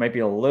 It might be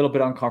a little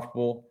bit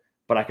uncomfortable,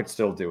 but I could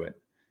still do it.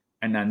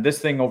 And then this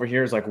thing over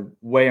here is like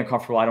way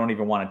uncomfortable. I don't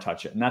even want to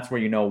touch it. And that's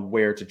where you know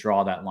where to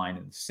draw that line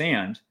in the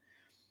sand.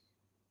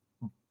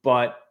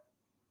 But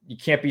you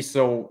can't be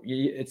so,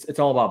 it's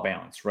all about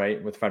balance,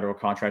 right? With federal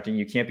contracting,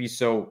 you can't be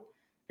so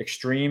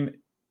extreme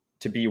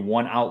to be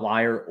one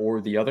outlier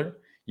or the other.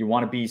 You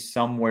want to be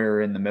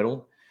somewhere in the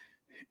middle.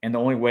 And the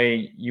only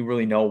way you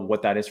really know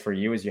what that is for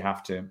you is you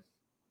have to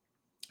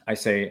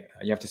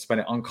spend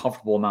an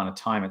uncomfortable amount of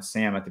time at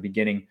SAM at the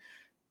beginning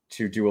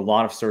to do a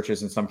lot of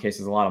searches, in some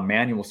cases, a lot of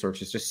manual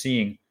searches, just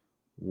seeing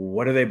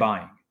what are they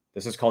buying.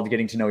 This is called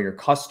getting to know your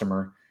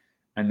customer.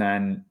 And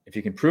then if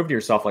you can prove to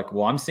yourself, like,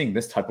 well, I'm seeing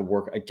this type of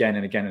work again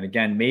and again and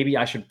again, maybe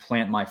I should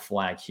plant my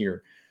flag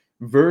here,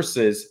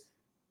 versus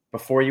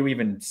before you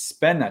even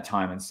spend that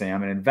time in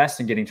SAM and invest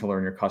in getting to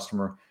learn your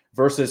customer,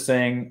 versus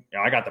saying,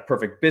 I got the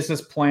perfect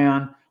business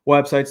plan,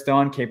 website's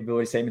done,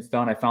 capability statement's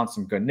done, I found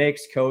some good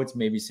NAICS codes,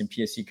 maybe some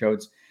PSC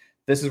codes.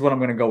 This is what I'm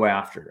going to go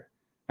after.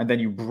 And then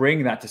you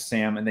bring that to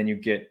SAM and then you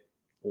get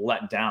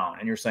let down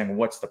and you're saying,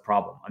 what's the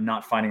problem? I'm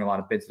not finding a lot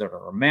of bids that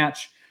are a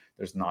match.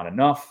 There's not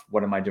enough.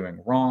 What am I doing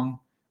wrong?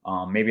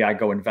 Maybe I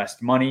go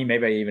invest money.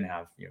 Maybe I even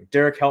have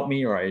Derek help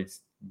me, or I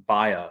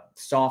buy a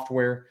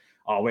software.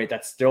 Oh, wait,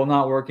 that's still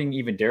not working.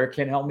 Even Derek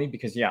can't help me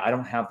because, I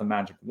don't have the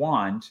magic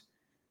wand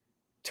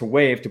to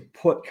wave to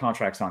put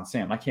contracts on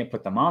SAM. I can't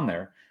put them on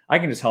there. I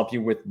can just help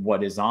you with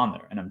what is on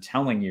there. And I'm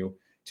telling you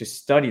to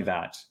study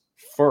that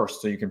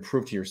first so you can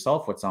prove to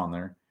yourself what's on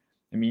there.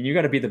 I mean, you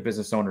got to be the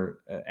business owner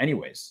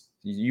anyways.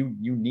 You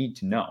need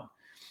to know.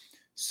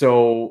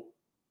 So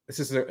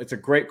it's a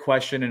great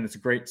question, and it's a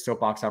great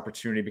soapbox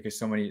opportunity because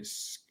so many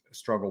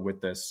struggle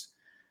with this.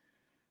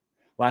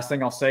 Last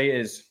thing I'll say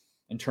is,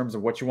 in terms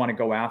of what you want to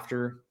go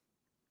after,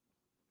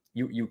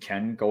 you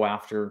can go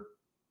after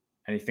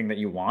anything that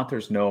you want.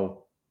 There's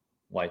no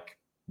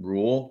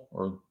rule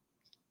or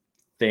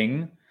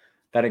thing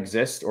that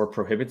exists or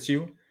prohibits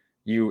you.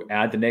 You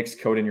add the NAICS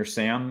code in your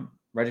SAM,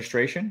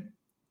 registration.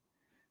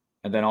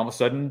 And then all of a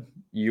sudden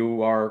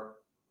you are,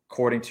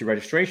 according to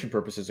registration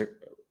purposes,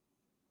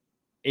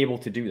 able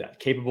to do that,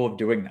 capable of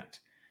doing that.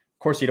 Of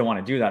course, you don't want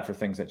to do that for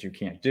things that you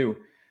can't do.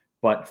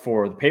 But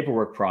for the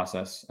paperwork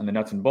process and the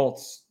nuts and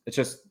bolts, it's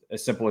just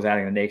as simple as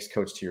adding the NAICS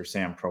codes to your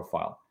SAM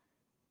profile.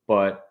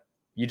 But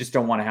you just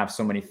don't want to have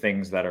so many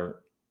things that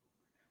are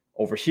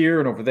over here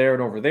and over there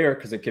and over there,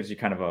 because it gives you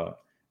kind of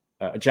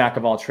a jack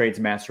of all trades,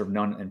 master of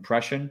none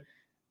impression.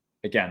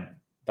 Again,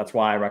 that's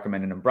why I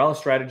recommend an umbrella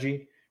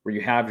strategy where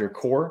you have your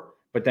core,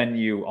 but then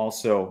you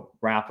also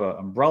wrap an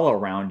umbrella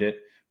around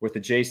it with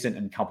adjacent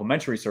and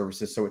complementary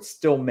services so it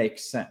still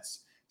makes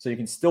sense. So you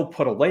can still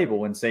put a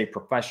label and say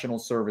professional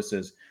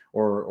services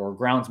or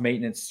grounds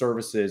maintenance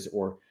services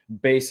or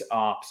base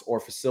ops or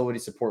facility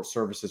support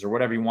services or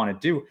whatever you want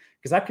to do,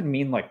 because that could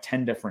mean like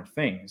 10 different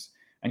things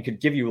and could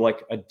give you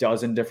like a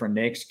dozen different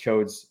NAICS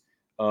codes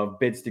of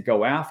bids to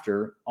go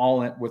after,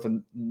 all with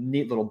a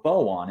neat little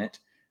bow on it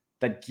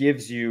that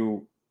gives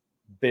you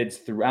bids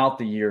throughout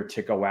the year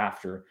to go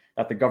after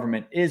that the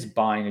government is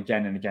buying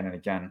again and again and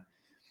again.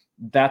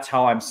 That's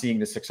how I'm seeing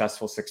the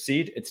successful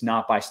succeed. It's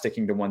not by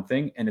sticking to one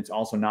thing, and it's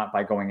also not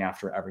by going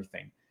after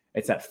everything.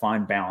 It's that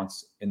fine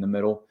balance in the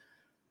middle.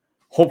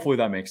 Hopefully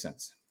that makes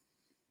sense.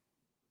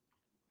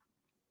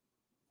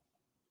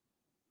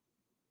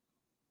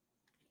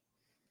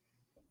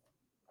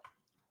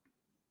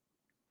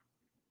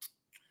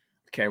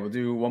 Okay, we'll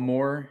do one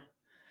more,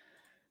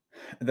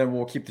 and then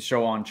we'll keep the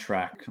show on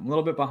track. I'm a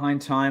little bit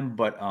behind time,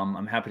 but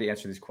I'm happy to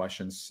answer these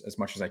questions as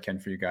much as I can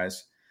for you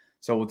guys.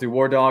 So we'll do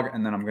War Dog,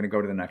 and then I'm going to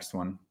go to the next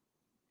one,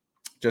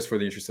 just for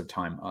the interest of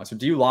time. So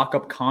do you lock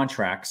up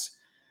contracts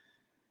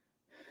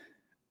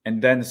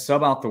and then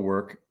sub out the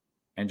work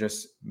and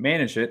just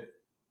manage it?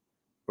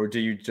 Or do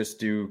you just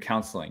do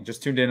counseling?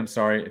 Just tuned in. I'm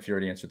sorry if you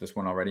already answered this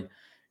one already.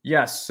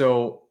 Yes.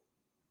 So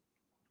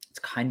it's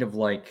kind of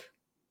like,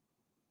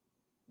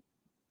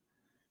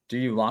 do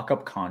you lock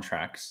up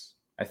contracts?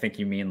 I think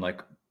you mean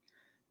like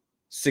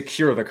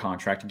secure the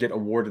contract, get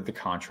awarded the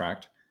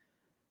contract,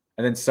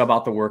 and then sub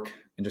out the work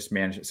and just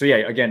manage it. So yeah,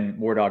 again,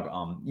 War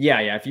Dog.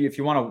 Yeah. If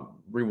you want to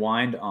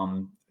rewind,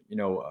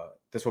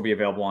 this will be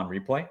available on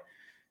replay.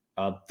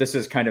 This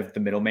is kind of the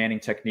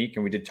middlemanning technique,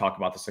 and we did talk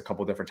about this a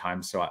couple different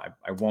times, so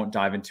I won't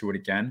dive into it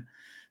again.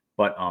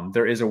 But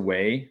there is a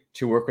way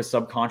to work with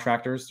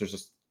subcontractors. There's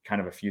just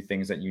kind of a few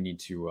things that you need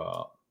to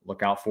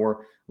look out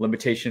for.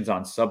 Limitations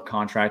on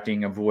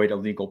subcontracting, avoid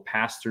illegal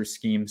pass-through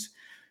schemes,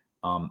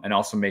 and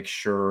also make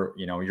sure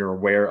you're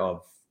aware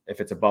of if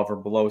it's above or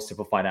below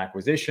simplified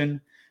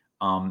acquisition.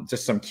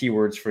 Just some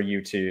keywords for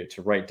you to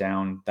write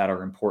down that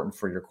are important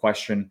for your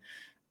question.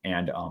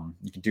 And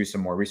you can do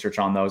some more research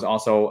on those.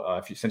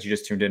 Also, since you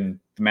just tuned in,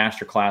 the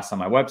masterclass on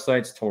my website,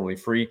 it's totally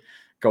free,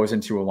 goes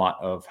into a lot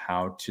of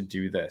how to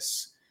do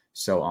this.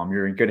 So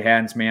you're in good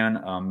hands,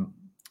 man.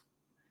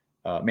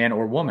 Man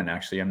or woman,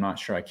 actually. I'm not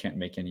sure. I can't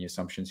make any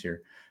assumptions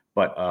here.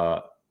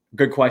 But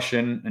good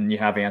question, and you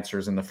have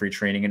answers in the free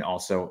training and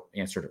also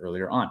answered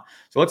earlier on.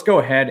 So let's go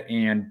ahead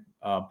and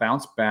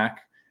bounce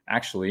back.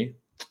 Actually,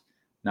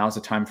 now's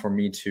the time for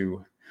me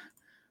to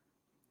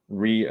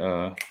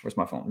where's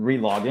my phone?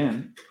 Re-log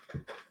in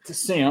to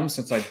SAM,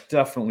 since I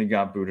definitely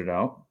got booted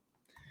out.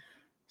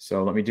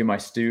 So let me do my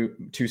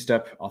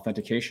two-step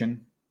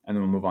authentication, and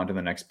then we'll move on to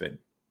the next bid.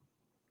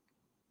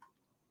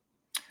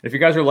 If you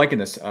guys are liking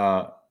this,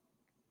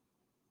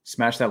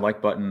 smash that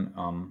like button.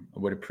 I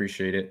would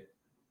appreciate it.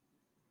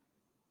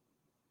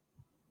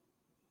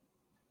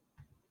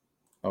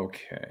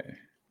 Okay.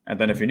 And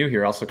then if you're new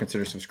here, also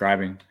consider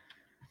subscribing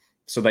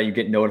so that you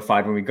get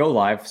notified when we go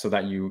live, so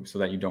that you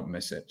don't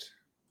miss it.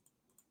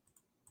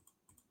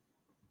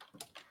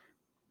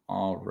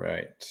 All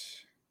right.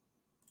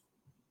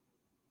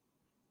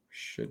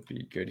 Should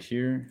be good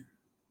here.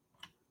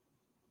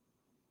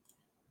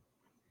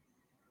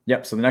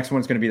 Yep. So the next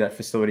one's going to be that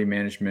facility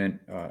management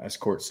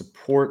escort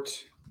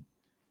support.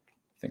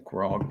 I think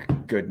we're all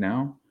good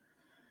now.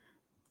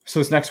 So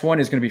this next one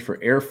is going to be for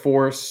Air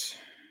Force,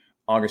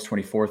 August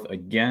 24th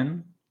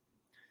again.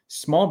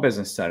 Small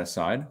business set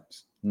aside,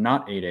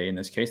 not 8A in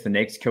this case. The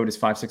NAICS code is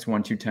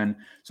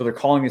 561210. So they're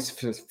calling this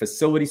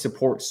facility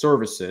support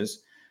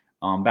services.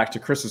 Back to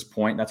Chris's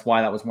point, that's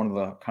why that was one of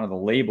the kind of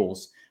the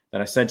labels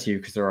that I said to you,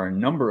 because there are a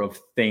number of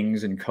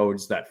things and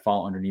codes that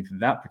fall underneath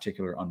that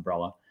particular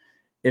umbrella,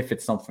 if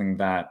it's something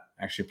that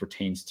actually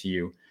pertains to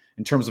you.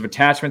 In terms of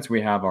attachments,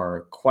 we have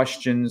our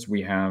questions.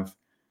 We have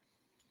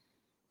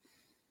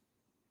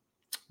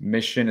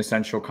mission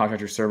essential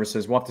contractor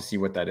services. We'll have to see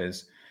what that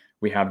is.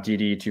 We have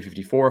DD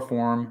 254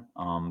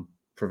 form,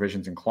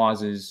 provisions and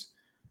clauses.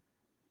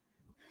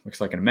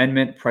 Looks like an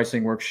amendment,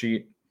 pricing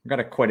worksheet. We've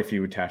got quite a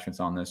few attachments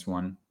on this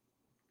one.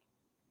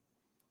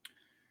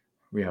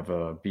 We have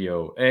a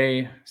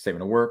BOA,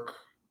 statement of work.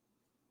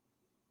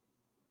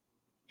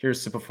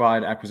 Here's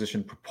simplified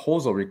acquisition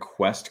proposal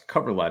request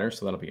cover letter.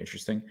 So that'll be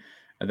interesting.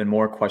 And then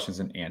more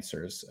questions and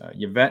answers.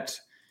 Yvette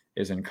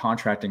is in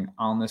contracting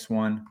on this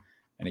one.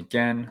 And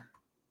again,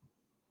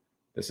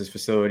 this is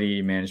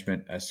facility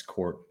management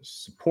escort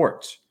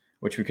support.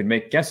 which we can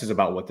make guesses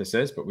about what this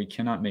is, but we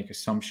cannot make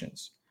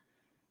assumptions.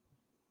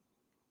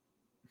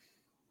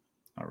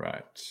 All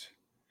right,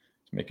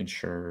 just making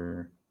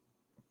sure.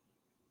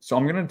 So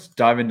I'm going to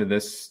dive into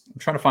this. I'm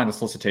trying to find the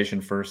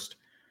solicitation first.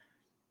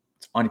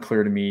 It's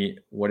unclear to me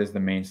what is the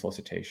main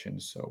solicitation.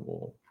 So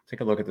we'll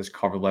take a look at this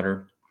cover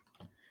letter.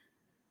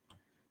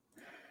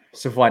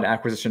 Simplified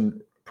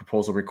acquisition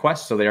proposal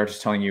request. So they are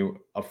just telling you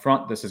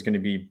upfront, this is going to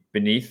be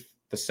beneath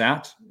the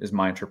SAT, is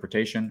my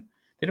interpretation.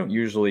 They don't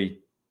usually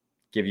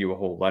give you a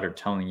whole letter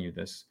telling you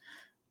this.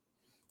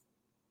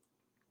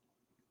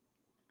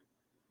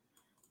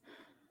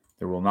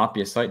 There will not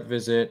be a site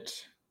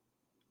visit.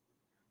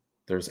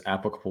 There's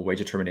applicable wage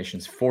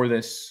determinations for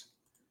this.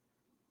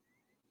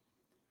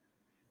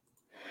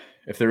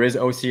 If there is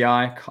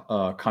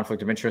OCI,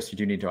 conflict of interest, you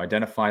do need to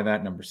identify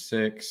that. Number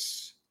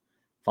 6,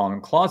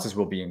 following clauses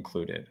will be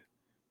included,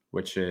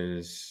 which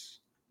is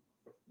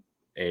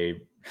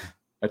a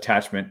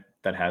attachment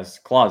that has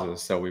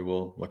clauses. So we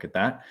will look at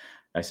that.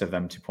 Nice of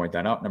them to point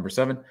that out. Number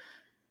 7,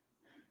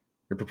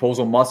 your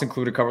proposal must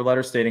include a cover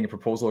letter stating a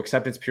proposal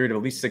acceptance period of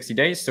at least 60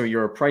 days. So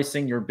your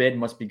pricing, your bid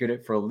must be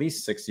good for at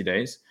least 60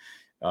 days.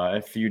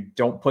 If you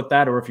don't put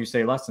that, or if you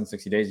say less than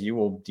 60 days, you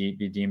will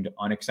be deemed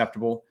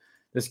unacceptable.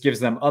 This gives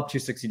them up to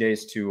 60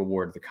 days to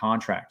award the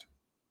contract.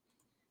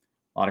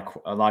 A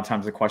lot of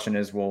times the question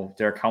is, well,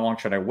 Derek, how long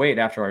should I wait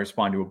after I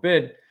respond to a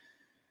bid?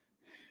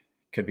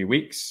 Could be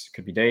weeks,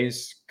 could be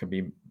days, could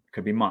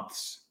be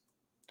months.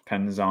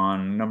 Depends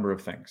on a number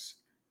of things.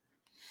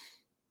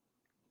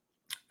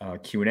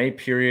 Q&A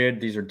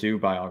period. These are due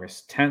by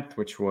August 10th,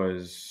 which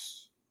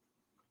was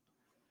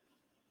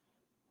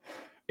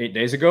 8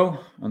 days ago,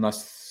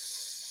 unless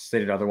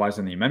stated otherwise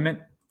in the amendment.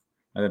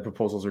 And the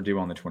proposals are due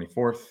on the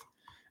 24th.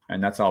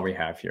 And that's all we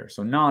have here.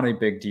 So not a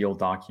big deal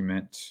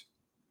document.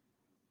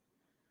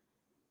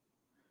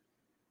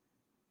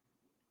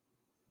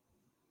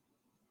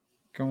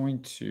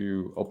 Going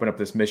to open up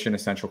this mission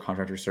essential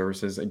contractor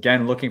services.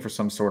 Again, looking for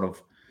some sort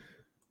of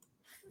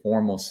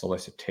formal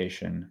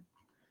solicitation.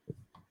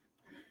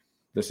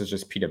 This is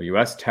just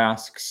PWS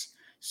tasks.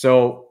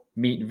 So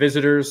meet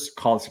visitors,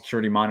 call the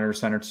security monitor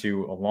center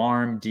to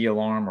alarm,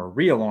 de-alarm, or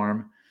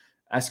re-alarm,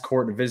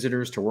 escort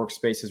visitors to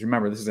workspaces.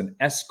 Remember, this is an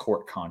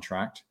escort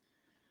contract.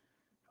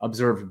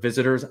 Observe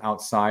visitors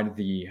outside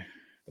the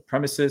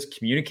premises,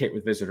 communicate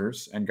with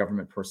visitors and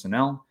government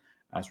personnel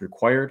as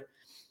required.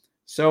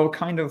 So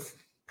kind of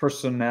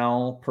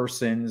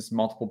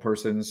multiple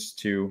persons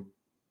to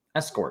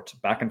escort,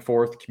 back and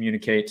forth,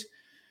 communicate.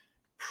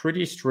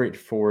 Pretty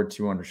straightforward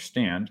to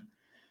understand.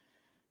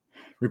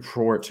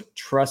 Report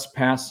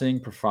trespassing,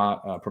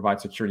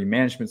 provide security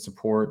management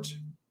support.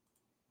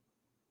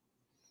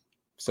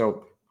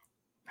 So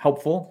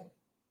helpful,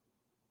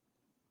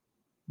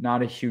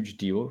 not a huge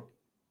deal.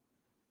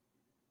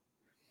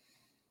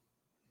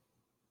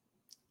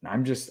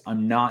 I'm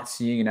not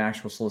seeing an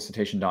actual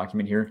solicitation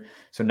document here.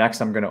 So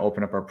next I'm going to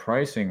open up our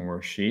pricing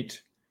worksheet.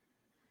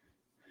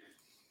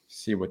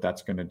 See what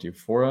that's going to do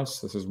for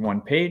us. This is one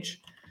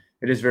page.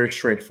 It is very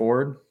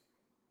straightforward.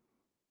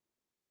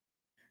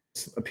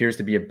 This appears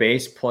to be a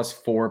base plus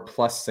 4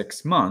 plus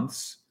 6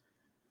 months.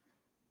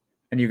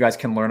 And you guys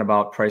can learn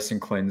about pricing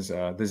CLINs.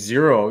 The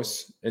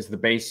zeros is the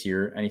base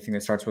year. Anything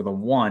that starts with a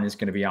 1 is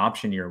going to be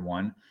option year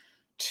 1.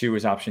 2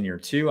 is option year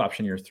 2,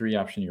 option year 3,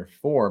 option year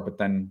 4. But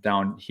then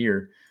down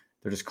here,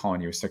 they're just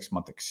calling you a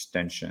 6-month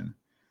extension.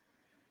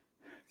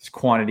 This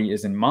quantity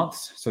is in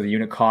months. So the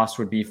unit cost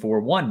would be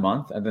for 1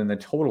 month. And then the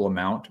total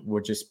amount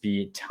would just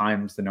be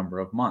times the number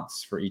of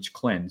months for each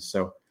CLIN.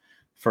 So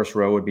first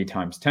row would be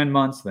times 10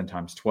 months, then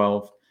times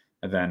 12.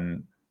 And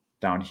then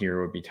down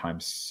here would be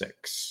times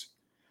 6.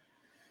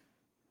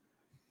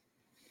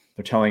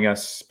 They're telling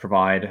us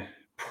provide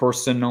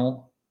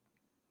personnel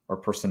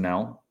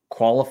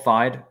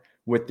qualified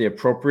with the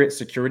appropriate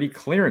security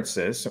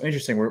clearances. So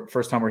interesting.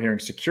 First time we're hearing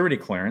security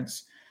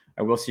clearance.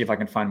 I will see if I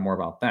can find more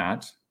about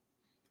that.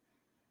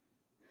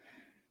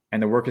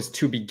 And the work is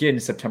to begin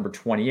September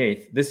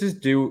 28th. This is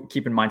due,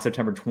 keep in mind,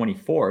 September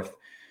 24th.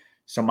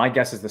 So my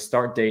guess is the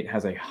start date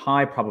has a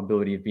high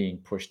probability of being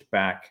pushed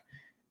back,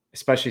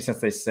 especially since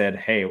they said,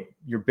 hey,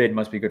 your bid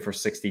must be good for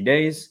 60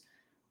 days.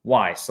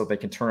 Why? So they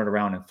can turn it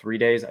around in 3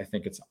 days. I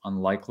think it's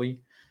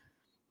unlikely.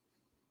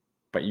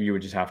 But you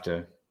would just have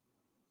to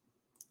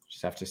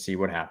see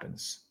what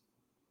happens.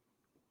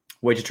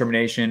 Wage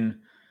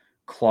determination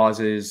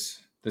clauses.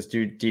 This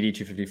DD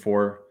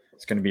 254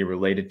 is going to be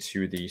related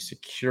to the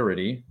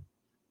security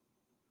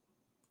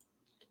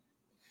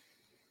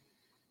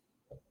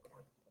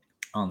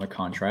on the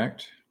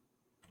contract.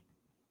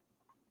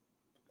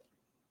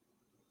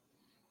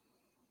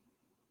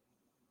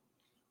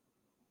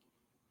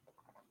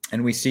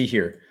 And we see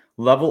here,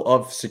 level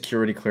of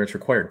security clearance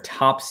required,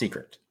 top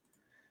secret.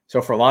 So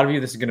for a lot of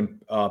you, this is going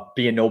to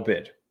be a no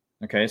bid.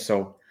 Okay,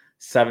 so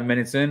 7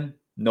 minutes in,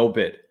 no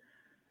bid.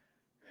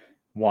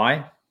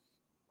 Why?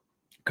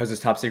 Because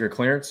it's top secret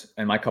clearance,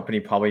 and my company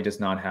probably does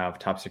not have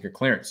top secret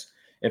clearance.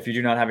 If you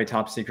do not have a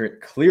top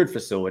secret cleared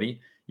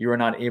facility, you are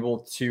not able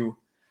to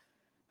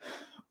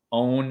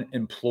own,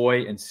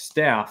 employ, and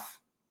staff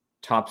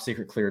top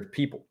secret cleared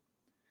people,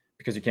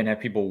 because you can't have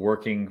people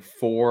working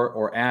for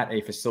or at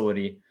a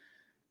facility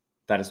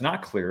that is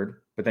not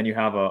cleared, but then you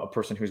have a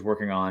person who's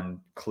working on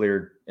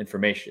cleared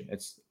information.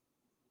 It's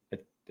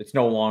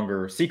no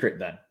longer secret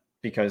then,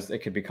 because it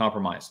could be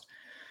compromised.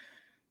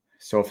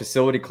 So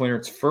facility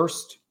clearance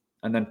first,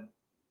 and then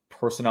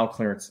personnel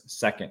clearance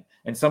second.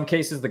 In some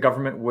cases, the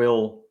government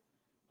will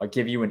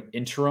give you an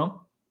interim,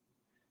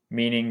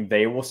 meaning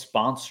they will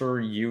sponsor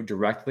you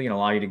directly and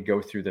allow you to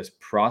go through this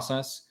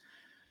process.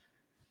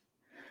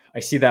 I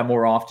see that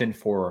more often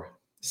for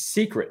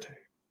secret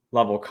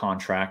level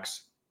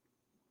contracts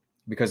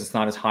because it's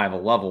not as high of a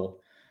level.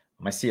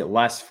 I see it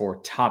less for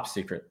top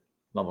secret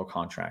level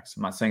contracts.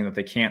 I'm not saying that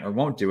they can't or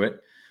won't do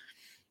it,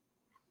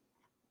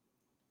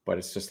 but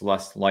it's just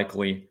less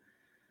likely.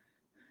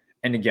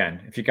 And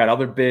again, if you've got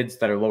other bids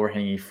that are lower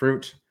hanging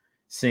fruit,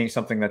 seeing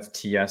something that's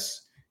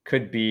TS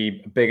could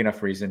be a big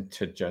enough reason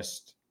to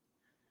just,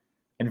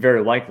 and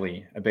very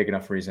likely a big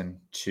enough reason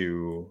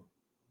to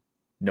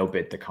no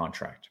bid the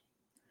contract.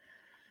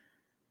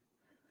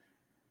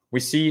 We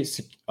see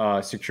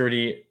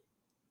security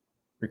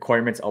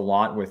requirements a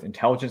lot with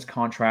intelligence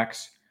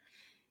contracts,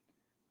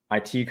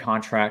 IT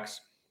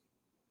contracts,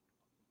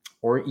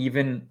 or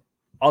even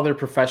other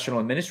professional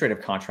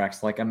administrative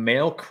contracts, like a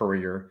mail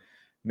courier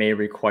may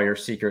require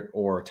secret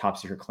or top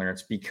secret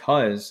clearance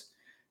because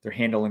they're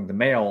handling the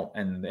mail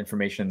and the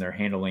information they're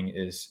handling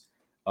is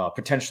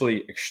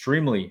potentially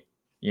extremely,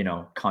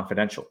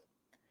 confidential.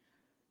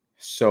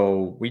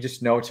 So we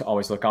just know to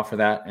always look out for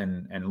that.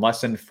 And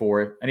lesson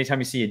for anytime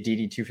you see a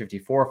DD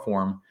 254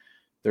 form,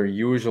 they're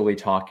usually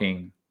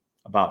talking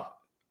about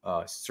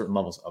certain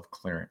levels of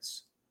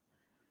clearance.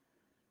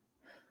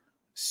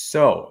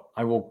 So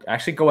I will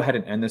actually go ahead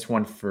and end this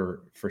one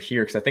for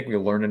here, because I think we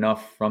learned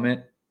enough from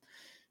it.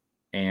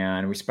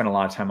 And we spent a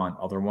lot of time on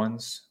other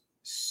ones.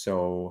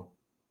 So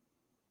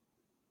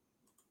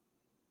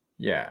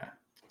yeah,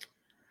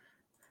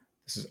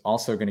 this is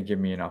also going to give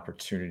me an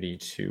opportunity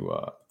to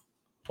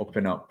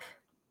open up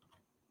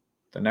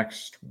the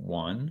next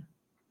one.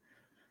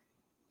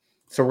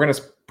 So we're going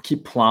to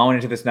keep plowing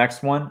into this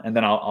next one, and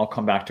then I'll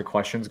come back to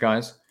questions,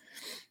 guys.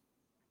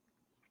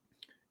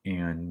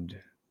 And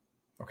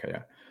okay,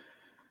 yeah.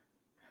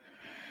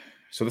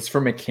 So this is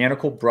for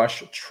mechanical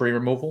brush tree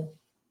removal.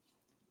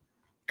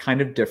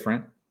 Kind of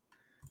different.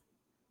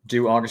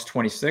 Due August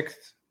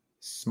 26th.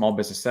 Small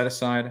business set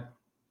aside.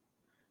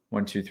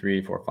 1, 2,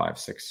 3, 4, 5,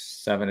 6,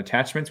 7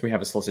 attachments. We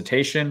have a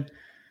solicitation.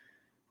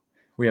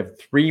 We have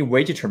 3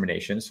 wage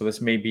determinations. So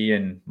this may be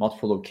in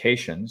multiple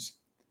locations.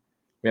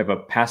 We have a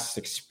past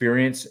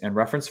experience and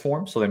reference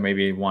form. So they may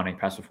be wanting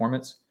past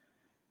performance.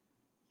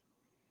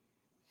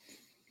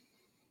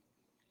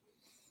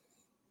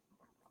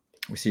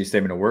 We see a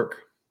statement of work.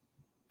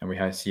 And we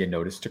see a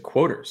notice to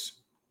quoters.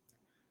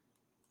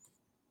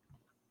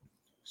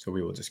 So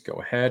we will just go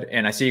ahead.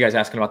 And I see you guys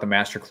asking about the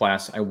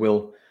masterclass. I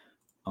will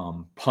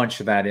punch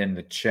that in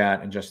the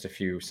chat in just a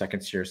few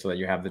seconds here so that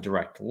you have the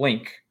direct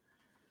link.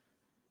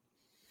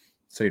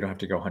 So you don't have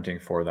to go hunting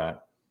for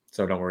that.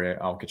 So don't worry,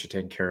 I'll get you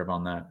taken care of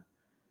on that.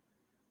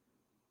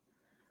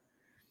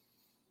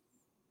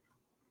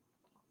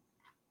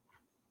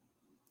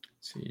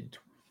 Let's see.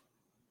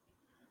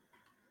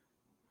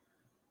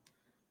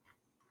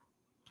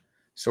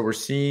 So we're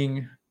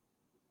seeing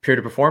period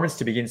of performance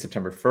to begin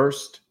September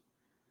 1st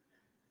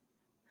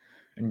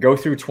and go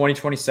through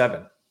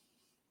 2027.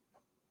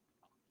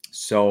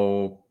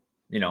 So,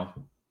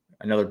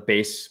 another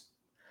base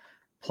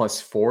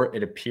 +4,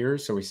 it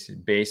appears. So we see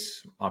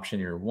base option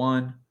year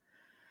 1,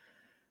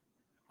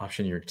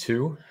 option year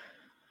 2,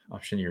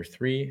 option year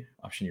 3,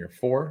 option year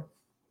 4.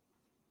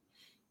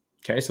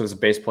 Okay, so there's a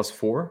base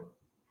 +4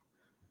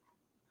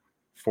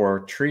 for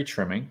tree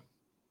trimming.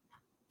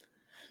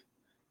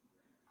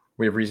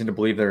 We have reason to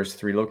believe there's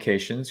 3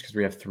 locations because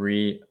we have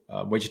 3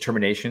 wage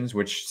determinations,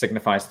 which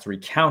signifies 3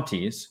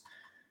 counties.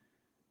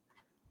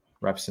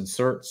 Reps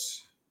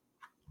inserts.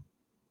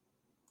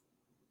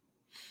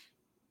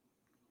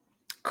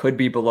 Could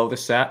be below the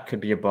SAT, could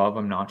be above,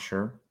 I'm not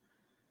sure.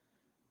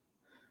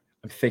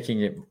 I'm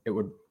thinking it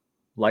would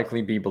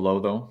likely be below,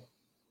 though.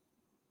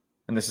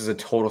 And this is a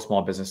total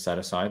small business set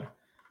aside.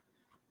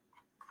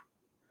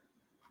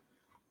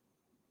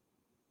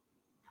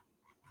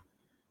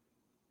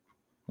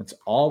 That's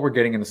all we're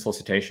getting in the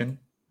solicitation.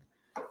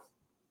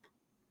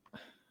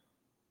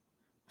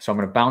 So I'm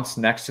going to bounce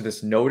next to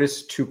this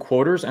notice to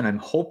quoters, and I'm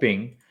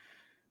hoping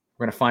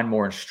we're going to find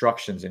more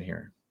instructions in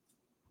here.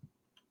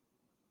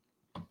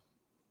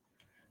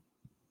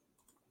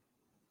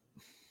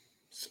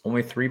 It's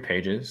only 3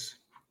 pages.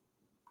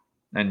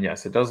 And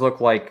yes, it does look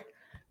like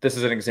this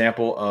is an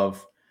example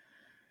of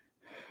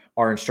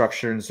our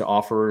instructions to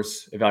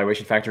offers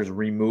evaluation factors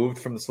removed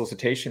from the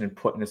solicitation and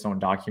put in its own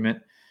document.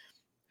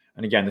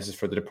 And again, this is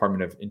for the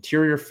Department of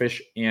Interior,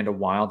 Fish, and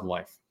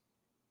Wildlife.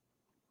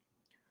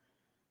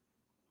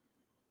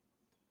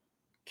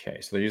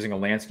 Okay, so they're using a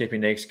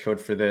landscaping NAICS code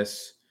for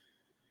this.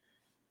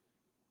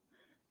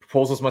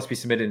 Proposals must be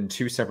submitted in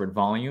 2 separate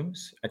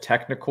volumes, a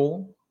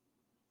technical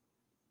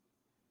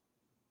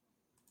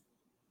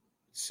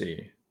Let's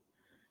see.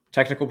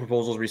 Technical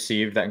proposals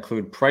received that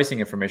include pricing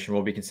information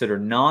will be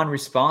considered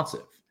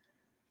non-responsive.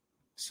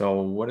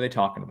 So what are they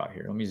talking about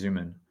here? Let me zoom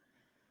in.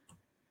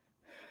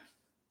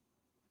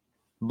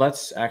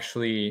 Let's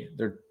actually,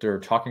 they're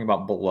talking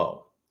about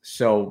below.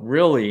 So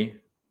really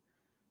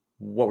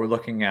what we're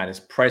looking at is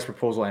price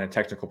proposal and a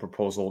technical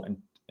proposal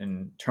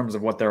in terms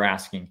of what they're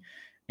asking.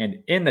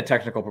 And in the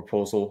technical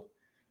proposal,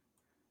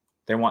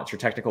 they want your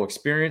technical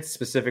experience,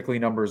 specifically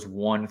numbers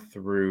 1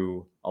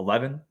 through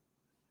 11.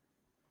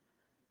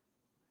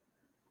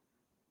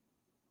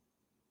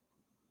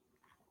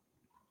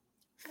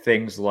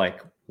 Things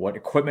like, what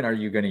equipment are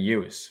you going to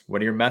use?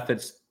 What are your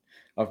methods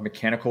of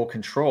mechanical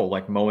control,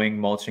 like mowing,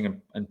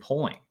 mulching, and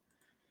pulling?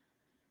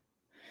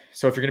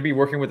 So if you're going to be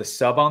working with a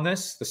sub on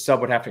this, the sub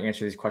would have to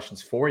answer these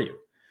questions for you.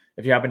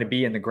 If you happen to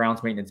be in the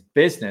grounds maintenance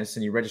business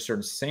and you register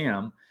in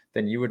SAM,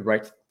 then you would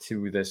write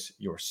to this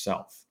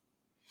yourself.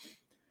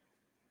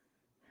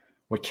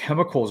 What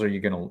chemicals are you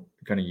going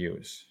to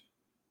use?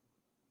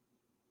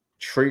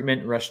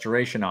 Treatment,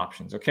 restoration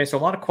options. Okay, so a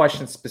lot of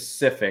questions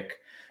specific.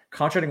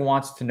 Contracting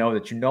wants to know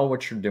that you know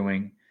what you're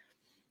doing,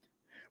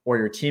 or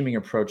your teaming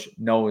approach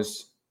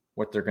knows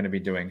what they're going to be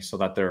doing, so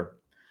that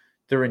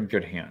they're in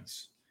good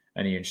hands.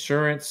 Any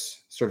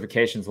insurance,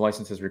 certifications,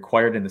 licenses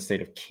required in the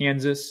state of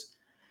Kansas,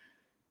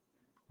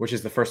 which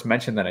is the first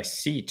mention that I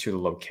see to the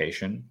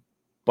location.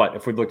 But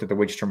if we looked at the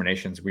wage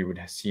terminations, we would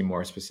see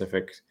more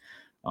specifics.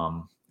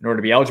 In order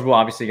to be eligible,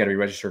 obviously, you got to be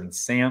registered in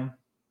SAM.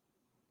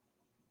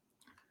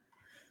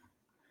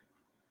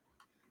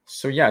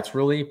 So yeah, it's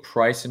really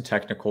price and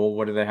technical.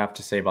 What do they have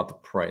to say about the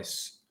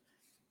price?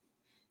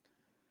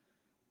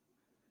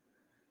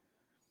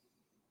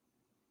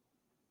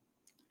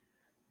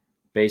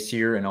 Base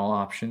year and all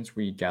options,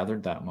 we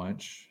gathered that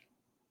much.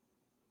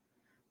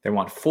 They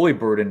want fully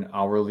burdened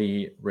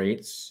hourly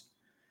rates,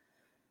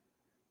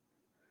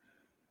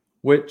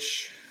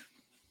 which,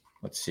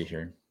 let's see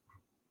here.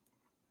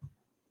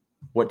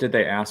 What did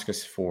they ask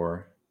us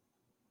for?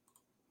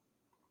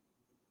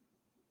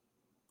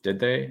 Did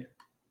they?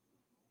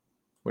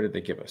 What did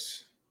they give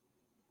us?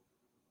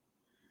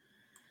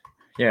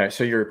 Yeah,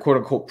 so your quote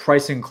unquote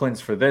pricing cleanse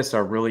for this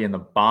are really in the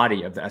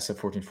body of the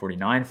SF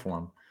 1449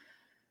 form.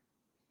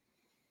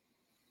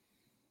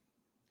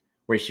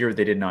 Where here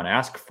they did not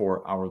ask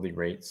for hourly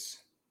rates.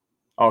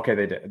 Okay,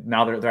 they did.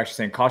 Now they're actually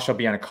saying cost shall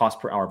be on a cost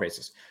per hour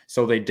basis.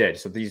 So they did.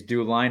 So these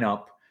do line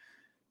up.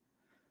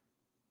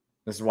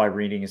 This is why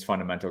reading is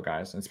fundamental,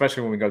 guys. And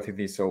especially when we go through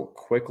these so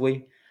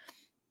quickly,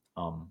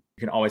 you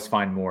can always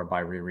find more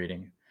by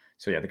rereading.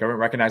 So yeah, the government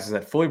recognizes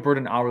that fully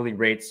burdened hourly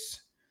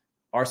rates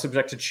are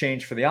subject to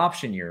change for the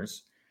option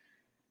years.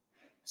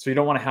 So you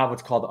don't want to have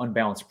what's called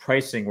unbalanced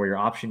pricing, where your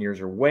option years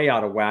are way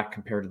out of whack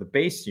compared to the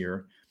base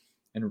year.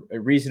 And a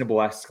reasonable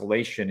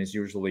escalation is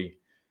usually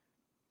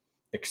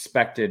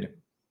expected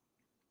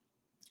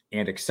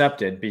and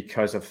accepted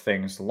because of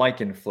things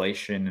like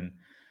inflation and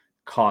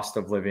cost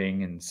of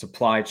living and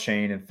supply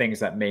chain and things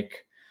that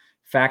make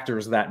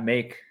factors that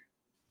make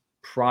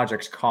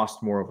projects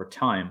cost more over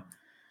time.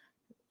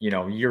 You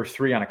know, year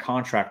 3 on a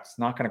contract is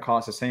not going to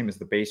cost the same as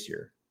the base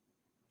year.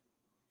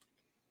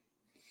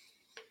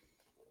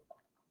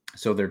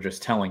 So they're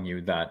just telling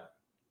you that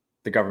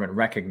the government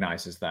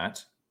recognizes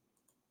that.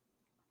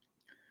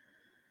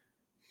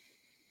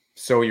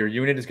 So your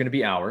unit is going to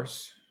be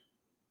hours.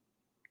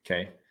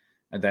 Okay.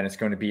 And then it's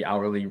going to be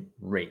hourly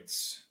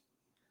rates.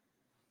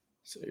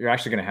 So you're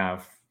actually going to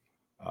have,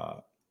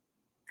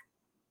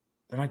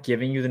 they're not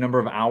giving you the number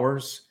of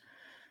hours.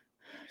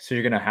 So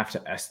you're going to have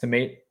to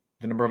estimate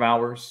the number of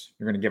hours.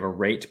 You're going to give a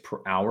rate per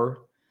hour.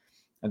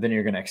 And then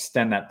you're going to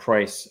extend that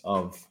price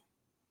of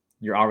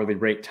your hourly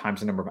rate times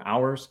the number of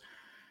hours.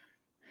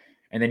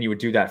 And then you would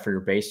do that for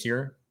your base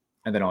year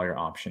and then all your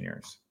option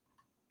years.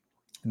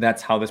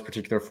 That's how this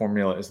particular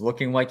formula is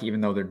looking like,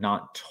 even though they're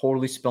not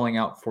totally spelling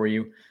out for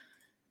you.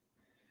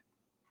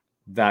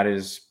 That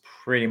is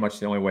pretty much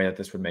the only way that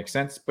this would make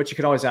sense. But you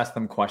could always ask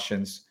them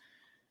questions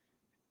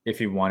if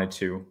you wanted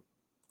to.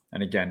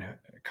 And again,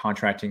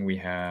 contracting, we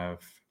have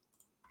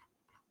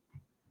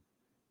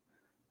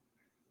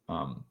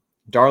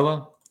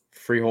Darla,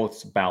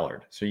 Freeholtz,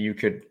 Ballard. So you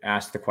could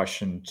ask the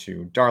question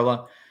to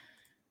Darla.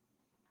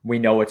 We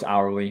know it's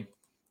hourly,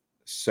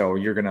 so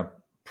you're going to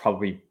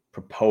probably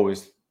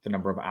propose the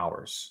number of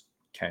hours,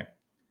 okay?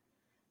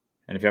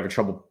 And if you have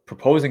trouble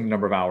proposing the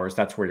number of hours,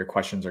 that's where your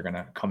questions are going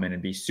to come in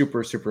and be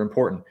super, super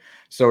important.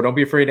 So don't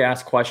be afraid to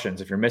ask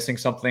questions. If you're missing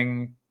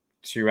something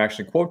to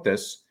actually quote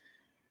this,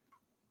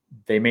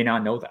 they may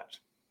not know that.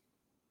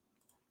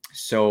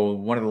 So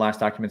one of the last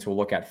documents we'll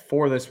look at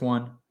for this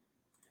one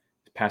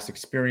is past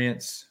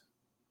experience.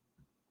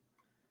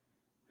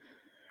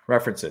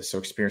 References. So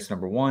experience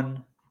number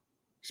 1,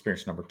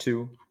 experience number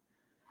 2,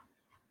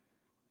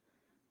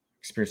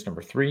 experience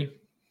number 3.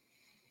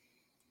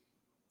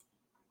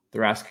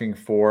 They're asking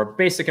for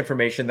basic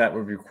information that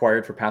would be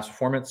required for past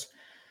performance.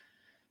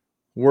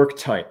 Work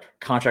type,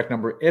 contract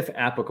number, if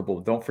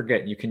applicable. Don't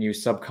forget, you can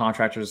use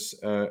subcontractors'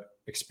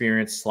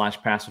 experience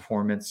 / past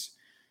performance.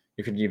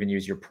 You can even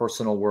use your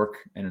personal work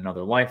in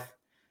another life.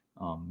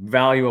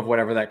 value of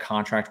whatever that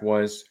contract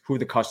was, who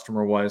the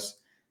customer was,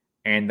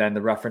 and then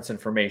the reference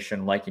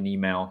information like an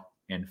email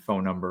and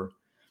phone number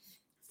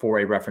for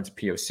a reference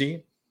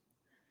POC.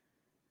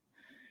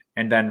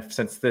 And then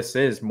since this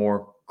is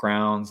more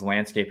grounds,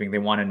 landscaping, they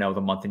want to know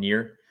the month and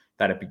year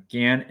that it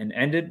began and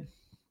ended.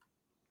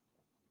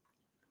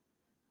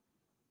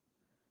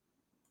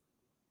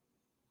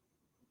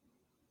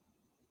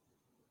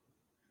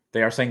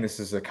 They are saying this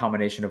is a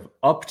combination of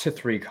up to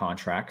 3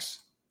 contracts,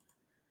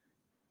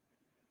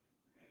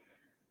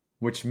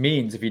 which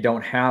means if you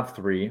don't have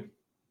 3,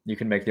 you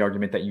can make the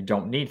argument that you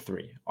don't need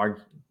 3.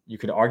 You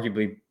could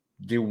arguably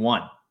do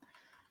 1,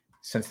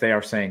 since they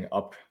are saying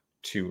up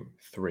to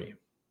 3.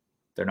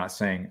 They're not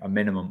saying a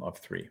minimum of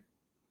 3.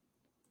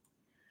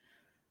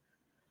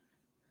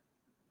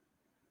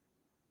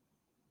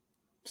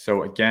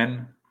 So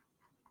again,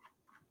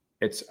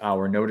 it's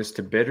our notice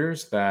to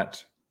bidders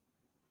that,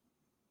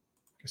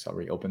 I guess I'll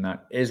reopen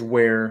that, is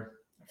where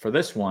for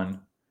this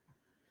one,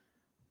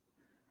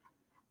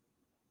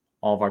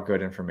 all of our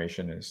good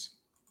information is.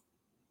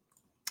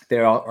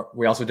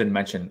 We also didn't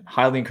mention,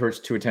 highly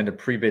encouraged to attend a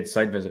pre-bid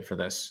site visit for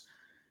this.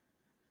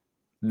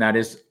 And that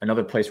is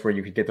another place where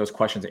you could get those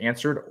questions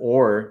answered,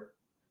 or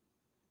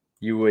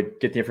you would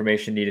get the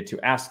information needed to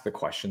ask the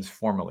questions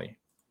formally.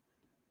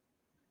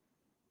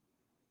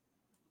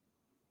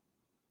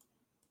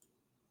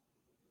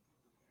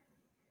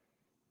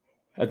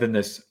 And then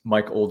this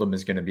Mike Oldham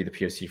is going to be the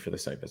POC for the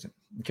site visit.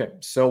 Okay,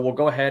 so we'll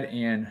go ahead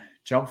and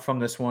jump from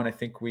this one. I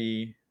think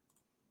we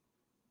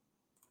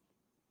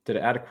did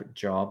an adequate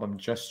job. I'm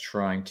just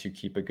trying to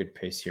keep a good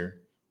pace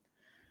here.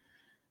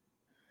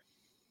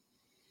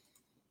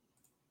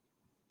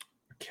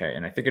 Okay,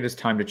 and I think it is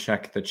time to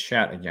check the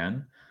chat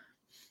again.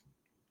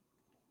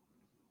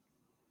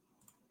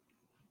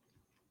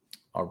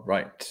 All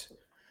right.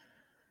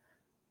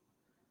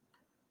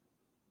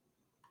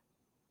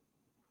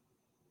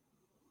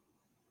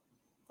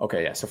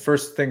 Okay, yeah, so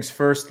first things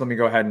first, let me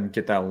go ahead and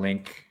get that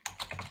link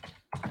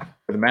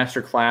for the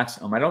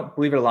masterclass. I don't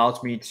believe it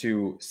allows me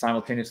to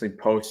simultaneously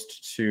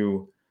post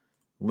to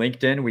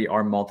LinkedIn. We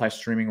are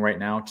multi-streaming right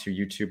now to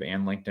YouTube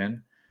and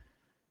LinkedIn.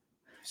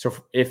 So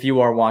if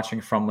you are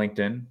watching from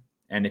LinkedIn,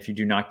 and if you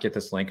do not get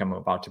this link I'm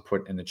about to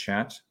put in the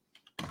chat,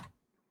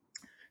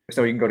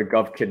 so you can go to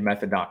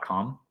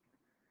govkidmethod.com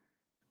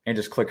and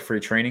just click free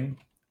training.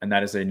 And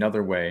that is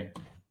another way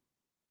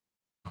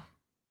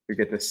to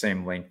get the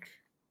same link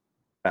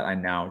that I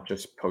now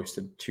just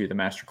posted to the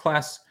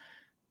masterclass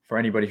for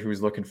anybody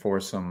who's looking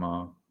for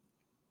some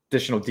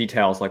additional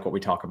details like what we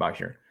talk about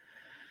here.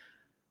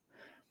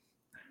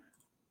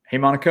 Hey,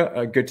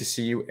 Monica, good to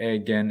see you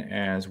again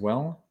as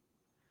well.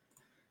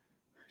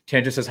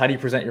 Tanja says, how do you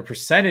present your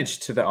percentage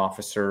to the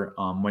officer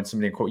when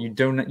submitting a quote? You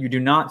do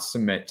not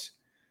submit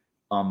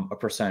a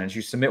percentage.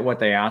 You submit what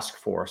they ask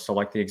for. So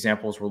like the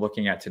examples we're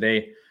looking at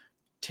today,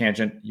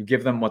 Tangent, you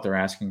give them what they're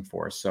asking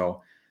for.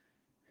 So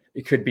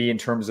it could be in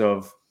terms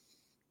of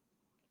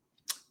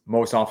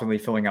most oftenly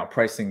filling out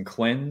pricing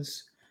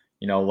cleanse,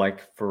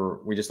 like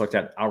we just looked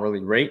at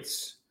hourly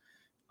rates.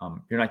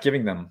 You're not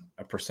giving them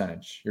a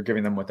percentage. You're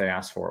giving them what they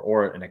asked for,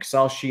 or an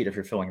Excel sheet if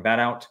you're filling that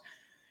out.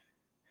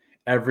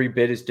 Every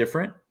bid is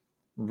different.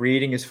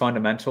 Reading is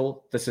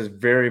fundamental. This is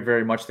very,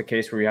 very much the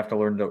case where you have to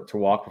learn to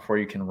walk before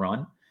you can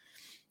run.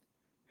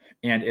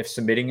 And if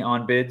submitting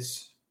on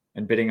bids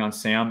and bidding on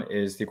SAM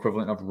is the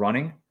equivalent of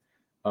running,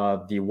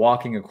 the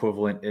walking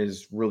equivalent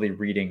is really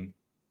reading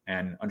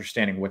and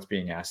understanding what's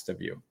being asked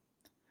of you.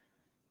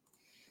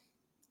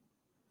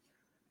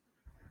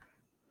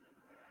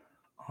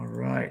 All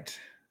right.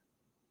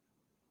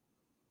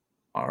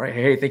 All right.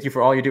 Hey, thank you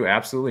for all you do.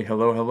 Absolutely.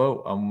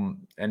 Hello.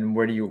 And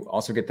where do you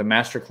also get the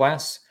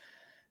masterclass?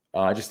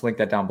 Just link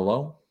that down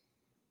below.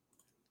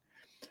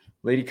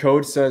 Lady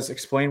Code says,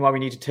 explain why we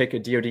need to take a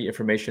DoD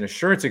information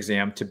assurance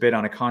exam to bid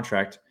on a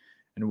contract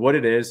and what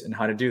it is and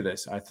how to do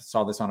this. I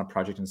saw this on a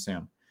project in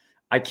SAM.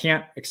 I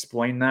can't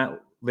explain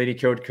that, Lady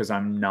Code, because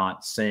I'm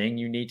not saying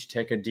you need to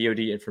take a DoD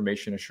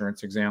information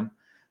assurance exam.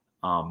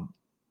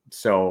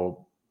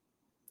 So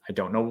I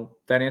don't know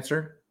that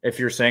answer. If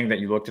you're saying that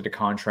you looked at a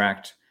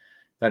contract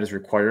that is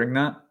requiring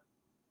that,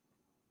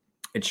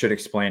 it should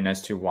explain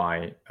as to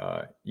why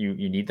you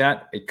need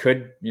that. It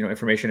could,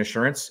 information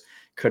assurance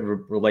could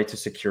relate to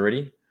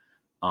security.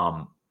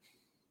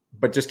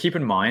 But just keep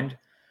in mind,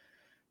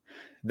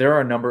 there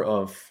are a number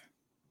of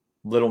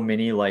little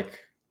mini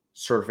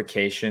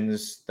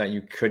certifications that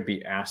you could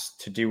be asked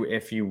to do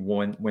if you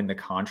win the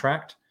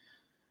contract,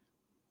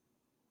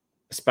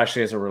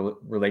 especially as it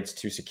relates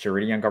to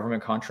security on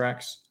government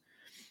contracts.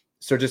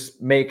 So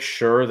just make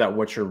sure that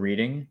what you're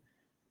reading,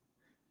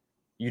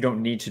 you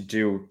don't need to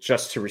do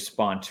just to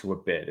respond to a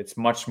bid. It's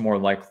much more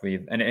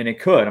likely, and it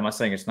could, I'm not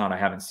saying it's not, I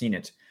haven't seen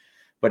it,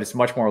 but it's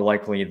much more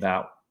likely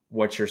that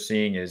what you're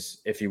seeing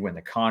is if you win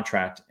the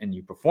contract and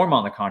you perform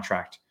on the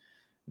contract,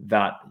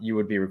 that you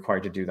would be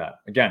required to do that.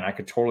 Again, I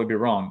could totally be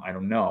wrong. I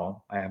don't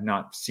know. I have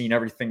not seen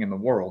everything in the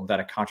world that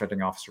a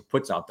contracting officer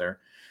puts out there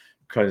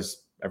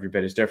because every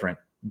bid is different.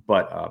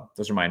 But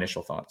those are my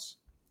initial thoughts.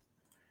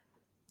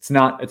 It's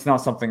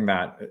not something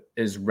that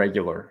is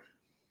regular.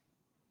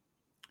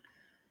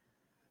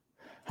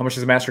 How much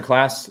is a master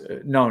class?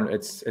 No,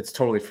 it's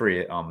totally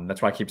free.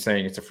 That's why I keep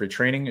saying it's a free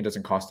training. It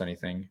doesn't cost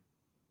anything.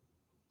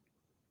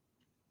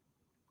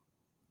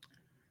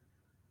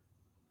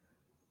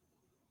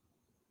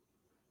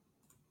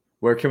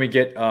 Where can we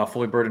get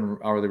fully burdened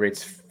hourly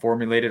rates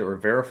formulated or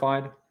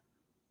verified?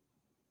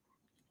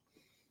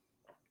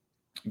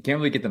 You can't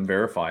really get them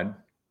verified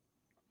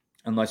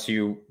unless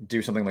you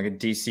do something like a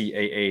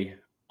DCAA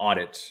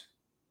audit.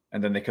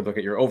 And then they could look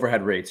at your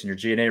overhead rates and your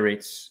G&A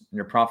rates and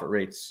your profit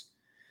rates.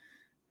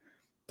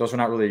 Those are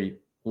not really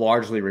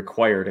largely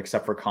required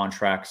except for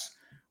contracts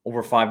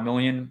over 5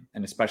 million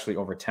and especially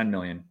over 10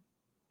 million.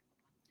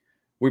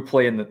 We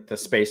play in the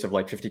space of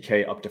like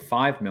 50K up to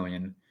 5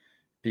 million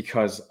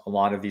because a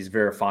lot of these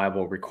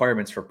verifiable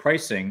requirements for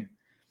pricing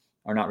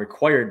are not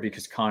required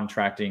because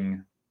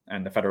contracting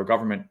and the federal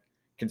government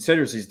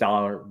considers these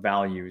dollar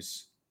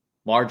values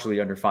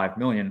largely under 5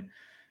 million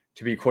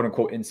to be quote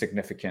unquote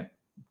insignificant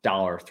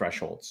dollar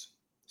thresholds.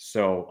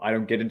 So I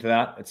don't get into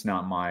that. It's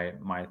not my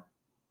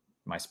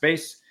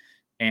space.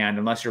 And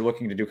unless you're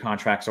looking to do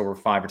contracts over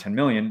 5 or 10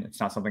 million, it's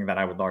not something that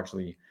I would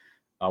largely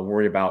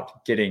worry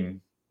about getting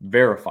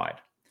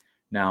verified.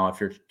 Now, if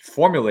you're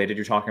formulated,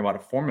 you're talking about a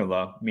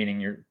formula, meaning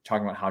you're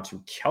talking about how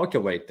to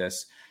calculate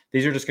this.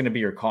 These are just going to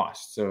be your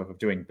costs of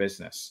doing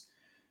business.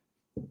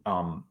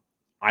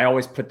 I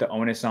always put the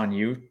onus on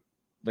you.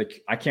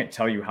 Like, I can't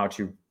tell you how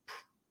to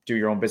do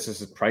your own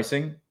business's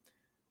pricing,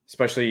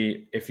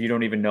 especially if you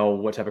don't even know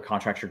what type of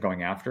contracts you're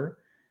going after.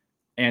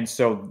 And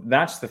so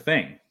that's the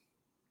thing.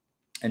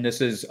 And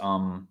this is,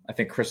 I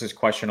think, Chris's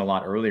question a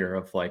lot earlier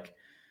of like,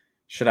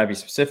 should I be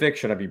specific?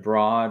 Should I be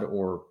broad?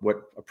 Or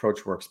what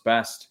approach works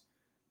best?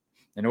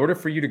 In order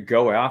for you to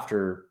go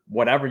after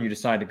whatever you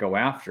decide to go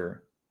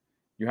after,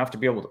 you have to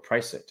be able to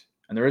price it.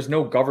 And there is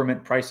no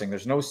government pricing.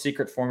 There's no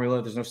secret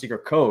formula. There's no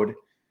secret code.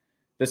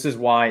 This is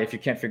why if you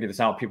can't figure this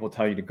out, people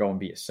tell you to go and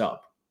be a sub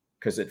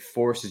because it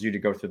forces you to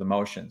go through the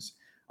motions.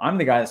 I'm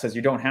the guy that says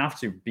you don't have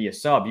to be a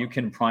sub. You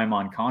can prime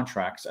on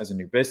contracts as a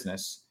new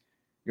business.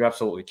 You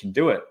absolutely can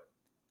do it.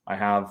 I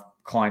have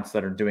clients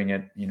that are doing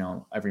it,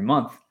 every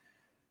month,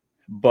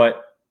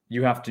 but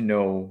you have to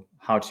know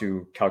how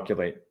to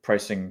calculate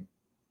pricing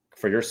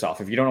for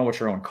yourself. If you don't know what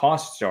your own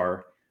costs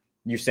are,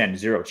 you stand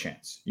zero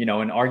chance, and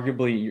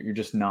arguably you're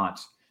just not.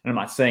 And I'm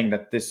not saying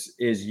that this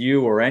is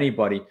you or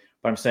anybody,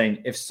 but I'm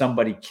saying if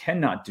somebody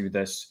cannot do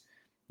this,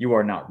 you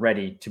are not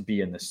ready to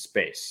be in this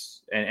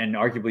space. And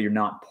arguably you're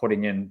not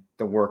putting in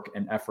the work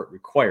and effort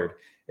required.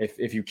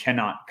 If you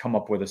cannot come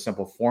up with a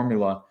simple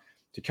formula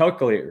to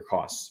calculate your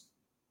costs.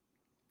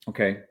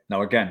 Okay.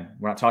 Now, again,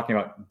 we're not talking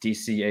about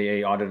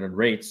DCAA audited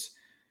rates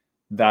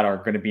that are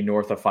going to be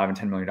north of $5 and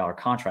 $10 million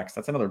contracts.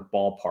 That's another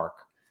ballpark.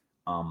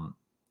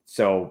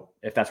 So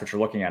if that's what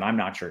you're looking at, I'm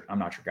not your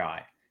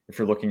guy. If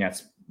you're looking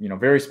at,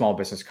 very small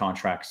business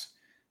contracts,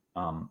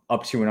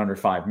 up to and under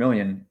 5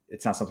 million,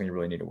 it's not something you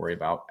really need to worry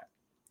about.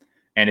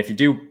 And if you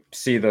do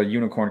see the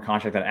unicorn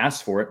contract that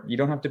asks for it, you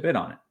don't have to bid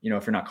on it,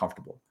 if you're not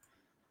comfortable.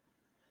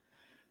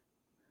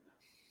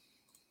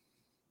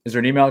 Is there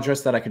an email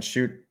address that I could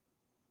shoot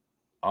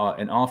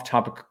an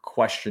off-topic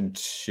question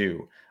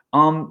to?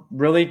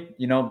 Really,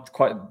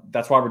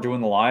 that's why we're doing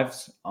the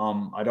lives.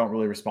 I don't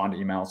really respond to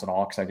emails at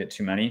all because I get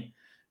too many.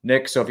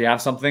 Nick, so if you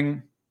have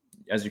something,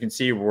 as you can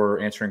see, we're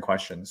answering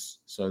questions.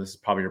 So this is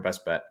probably your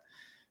best bet.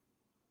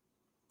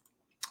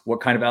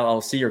 What kind of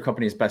LLC or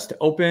company is best to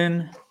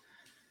open?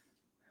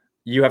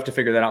 You have to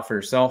figure that out for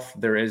yourself.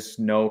 There is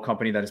no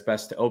company that is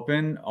best to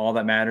open. All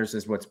that matters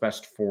is what's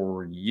best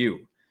for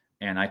you.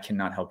 And I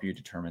cannot help you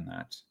determine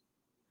that.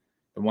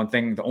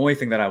 The only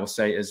thing that I will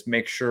say is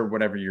make sure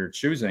whatever you're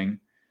choosing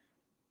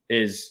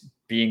is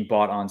being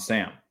bought on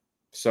SAM.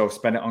 So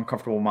spend an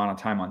uncomfortable amount of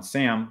time on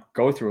SAM,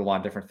 go through a lot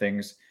of different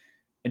things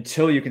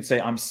until you can say,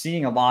 I'm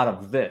seeing a lot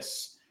of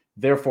this.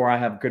 Therefore, I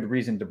have good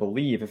reason to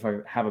believe if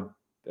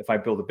I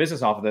build a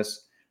business off of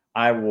this,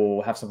 I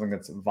will have something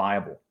that's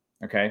viable.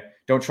 Okay.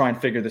 Don't try and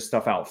figure this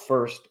stuff out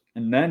first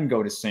and then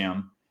go to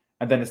SAM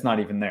and then it's not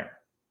even there.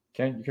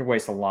 Okay. You can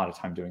waste a lot of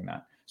time doing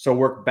that. So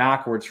work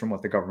backwards from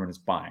what the government is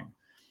buying.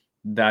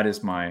 That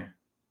is my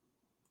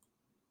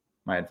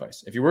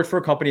advice. If you worked for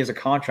a company as a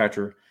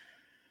contractor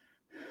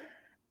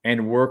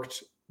and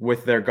worked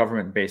with their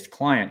government-based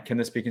client, can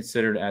this be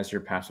considered as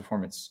your past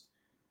performance?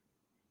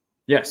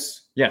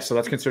 Yes. So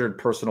that's considered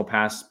personal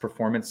past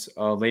performance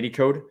lady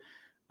code.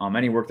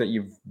 Any work that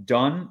you've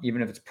done,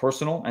 even if it's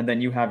personal, and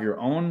then you have your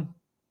own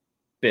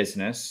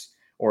business,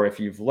 or if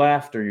you've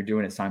left or you're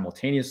doing it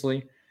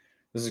simultaneously,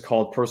 this is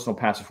called personal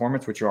past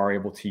performance, which you are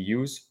able to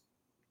use.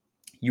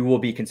 You will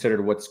be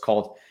considered what's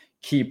called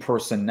key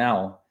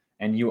personnel,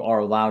 and you are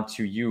allowed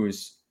to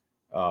use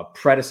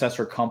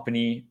predecessor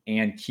company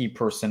and key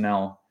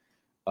personnel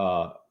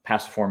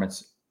past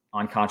performance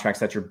on contracts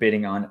that you're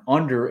bidding on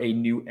under a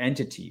new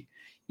entity,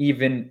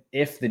 even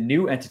if the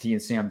new entity in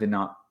SAM did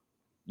not,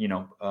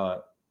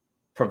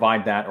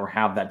 provide that or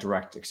have that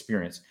direct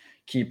experience.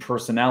 Key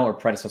personnel or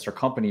predecessor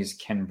companies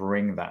can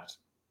bring that.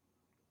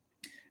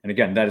 And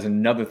again, that is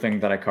another thing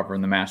that I cover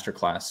in the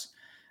masterclass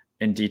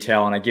in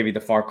detail. And I give you the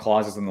FAR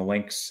clauses and the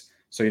links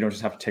so you don't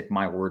just have to take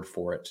my word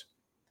for it.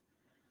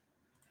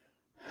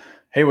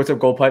 Hey, what's up,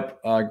 Gold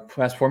Pipe?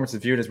 Past performance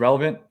is viewed as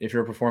relevant if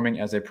you're performing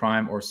as a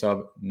prime or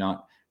sub,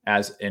 not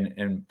as an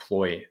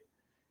employee.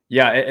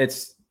 Yeah,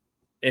 it's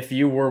if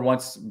you were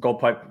once Gold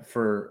Pipe,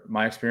 for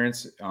my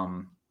experience,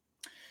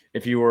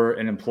 if you were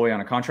an employee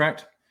on a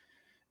contract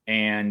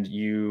and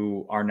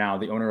you are now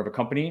the owner of a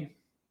company,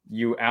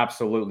 you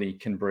absolutely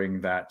can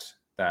bring that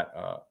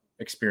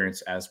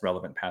experience as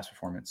relevant past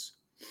performance.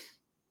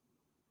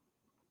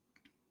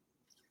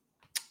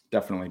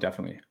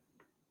 Definitely.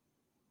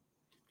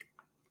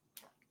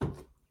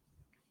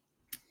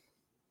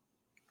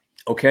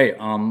 Okay,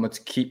 let's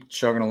keep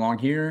chugging along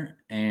here,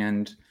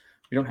 and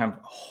we don't have a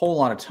whole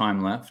lot of time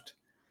left.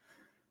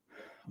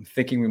 I'm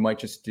thinking we might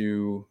just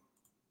do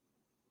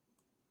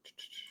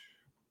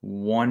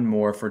one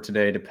more for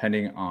today,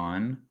 depending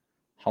on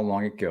how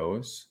long it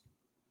goes.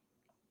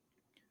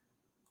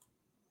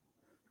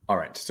 All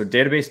right, so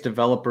database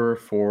developer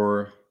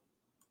for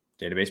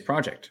database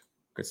project.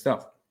 Good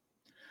stuff.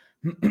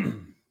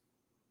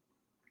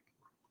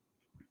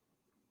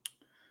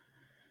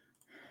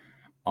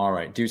 All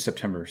right, due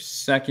September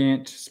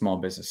 2nd, small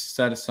business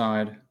set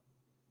aside.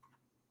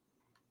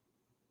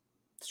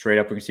 Straight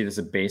up, we can see this is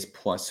a base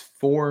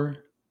 +4.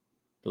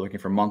 They're looking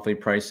for monthly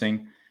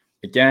pricing.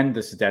 Again,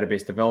 this is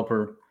database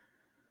developer.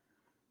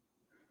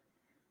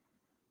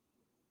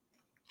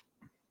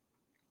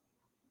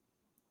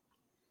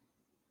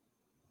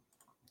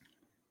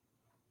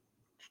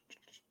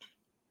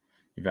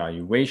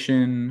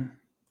 Evaluation.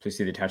 Please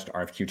see the attached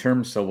RFQ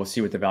terms. So we'll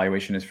see what the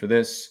valuation is for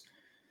this.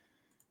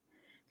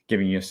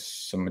 Giving you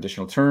some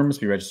additional terms.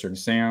 Be registered in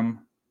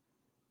SAM.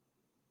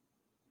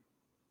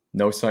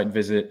 No site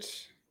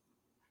visit.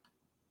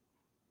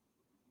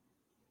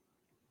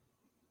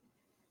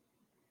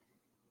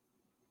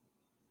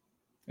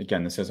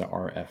 Again, this is an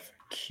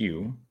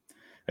RFQ.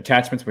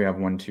 Attachments, we have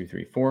 1, 2,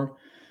 3, 4.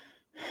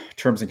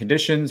 Terms and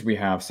conditions, we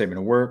have statement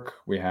of work,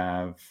 we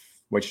have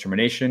wage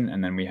determination,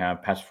 and then we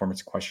have past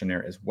performance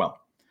questionnaire as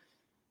well.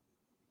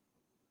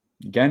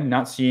 Again,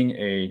 not seeing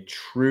a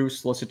true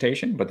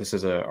solicitation, but this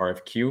is a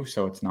RFQ,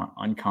 so it's not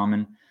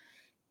uncommon.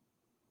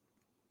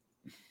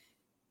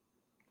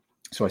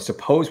 So I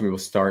suppose we will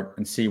start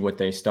and see what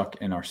they stuck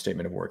in our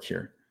statement of work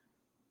here.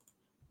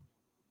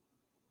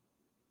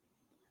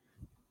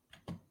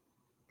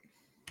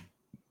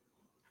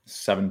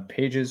 Seven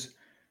pages.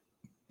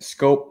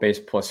 Scope, base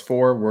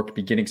 +4, work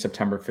beginning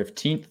September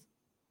 15th.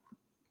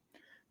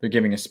 They're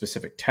giving us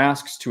specific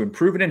tasks to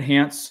improve and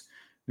enhance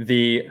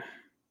the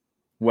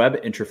web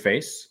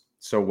interface.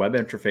 So web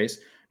interface.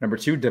 Number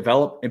 2,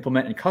 develop,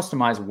 implement, and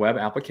customize web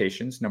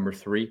applications. Number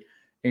 3,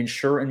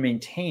 ensure and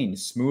maintain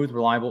smooth,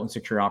 reliable, and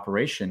secure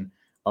operation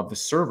of the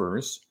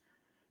servers.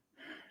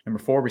 Number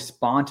 4,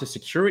 respond to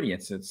security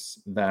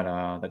incidents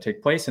that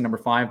take place. And number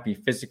 5, be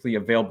physically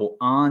available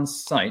on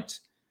site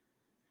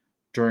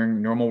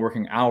during normal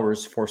working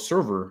hours for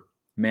server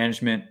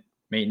management,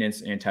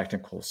 maintenance, and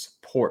technical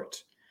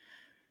support.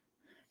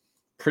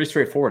 Pretty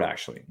straightforward,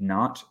 actually.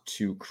 Not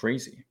too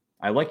crazy.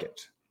 I like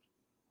it.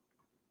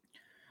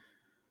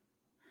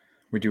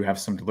 We do have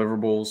some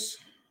deliverables.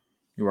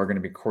 You are going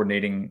to be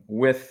coordinating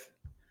with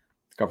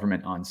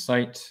government on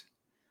site.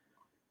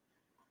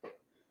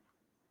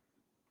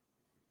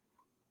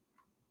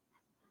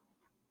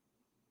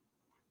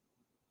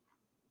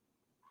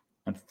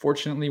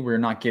 Unfortunately, we're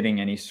not getting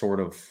any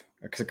sort of,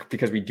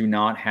 because we do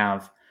not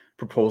have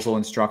proposal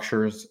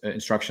instructions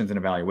and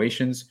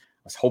evaluations.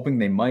 I was hoping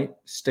they might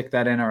stick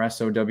that in our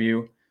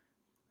SOW.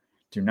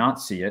 Do not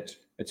see it.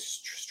 It's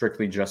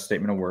strictly just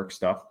statement of work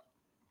stuff.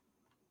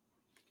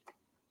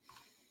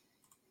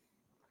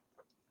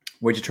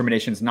 Wage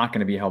determination is not going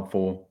to be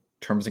helpful.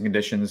 Terms and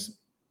conditions,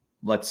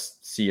 let's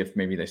see if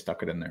maybe they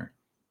stuck it in there.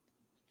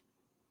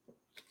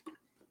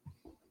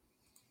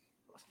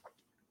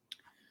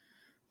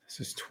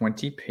 This is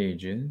 20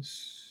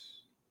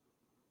 pages.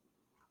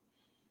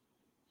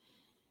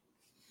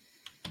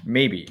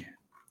 Maybe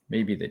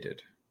they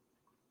did.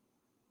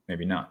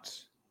 Maybe not.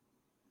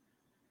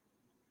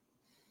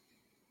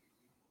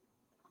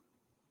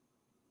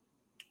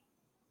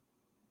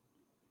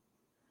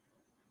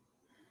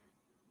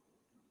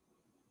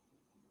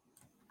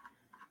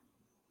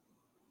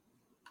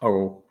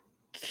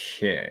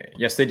 Okay.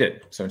 Yes, they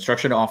did. So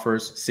instruction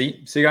offers.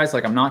 See guys,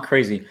 like, I'm not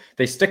crazy.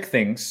 They stick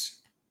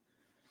things,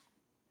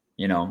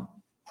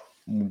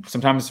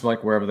 sometimes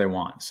like wherever they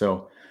want.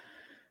 So,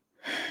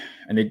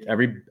 and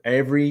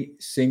every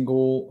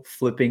single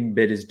flipping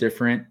bit is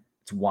different.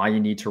 It's why you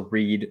need to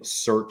read,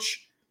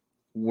 search.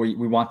 We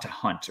want to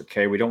hunt.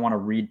 Okay. We don't want to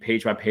read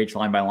page by page,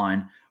 line by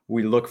line.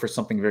 We look for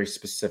something very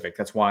specific.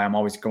 That's why I'm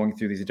always going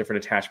through these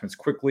different attachments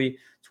quickly.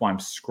 That's why I'm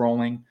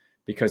scrolling,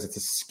 because it's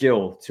a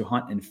skill to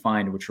hunt and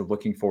find what you're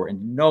looking for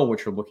and know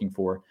what you're looking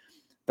for.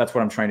 That's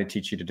what I'm trying to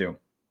teach you to do.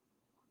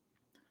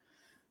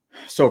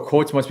 So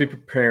quotes must be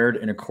prepared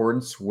in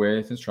accordance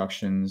with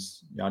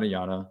instructions, yada,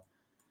 yada.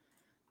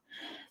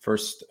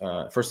 First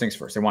things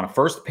first. They want a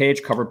first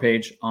page, cover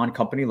page on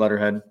company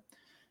letterhead.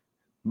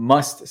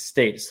 Must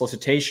state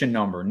solicitation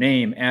number,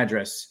 name,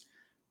 address,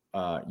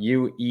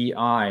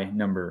 UEI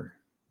number,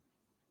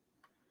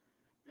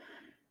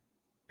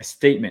 a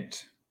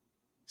statement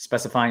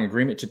specifying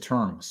agreement to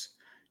terms,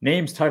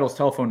 names, titles,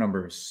 telephone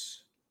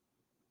numbers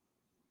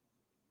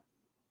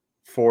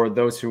for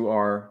those who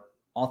are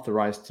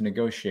authorized to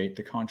negotiate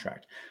the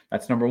contract.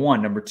 That's number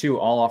one. Number two,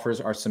 all offers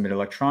are submitted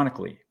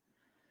electronically.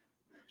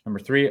 Number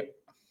three,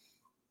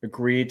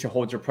 agree to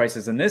hold your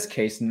prices, in this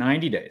case,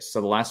 90 days.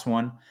 So the last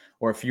one,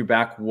 or a few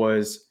back,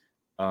 was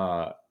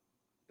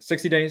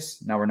 60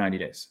 days. Now we're 90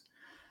 days.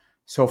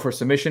 So for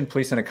submission,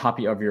 please send a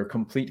copy of your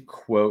complete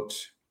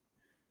quote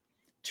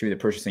to the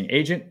purchasing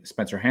agent,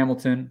 Spencer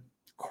Hamilton.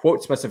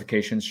 Quote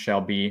specifications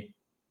shall be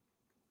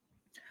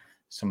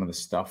some of the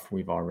stuff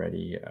we've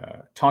already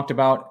talked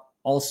about.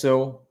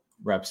 Also,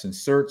 reps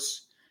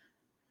inserts.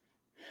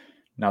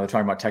 Now they're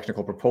talking about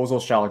technical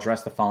proposals shall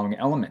address the following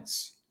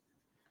elements.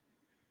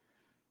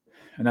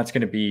 And that's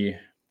going to be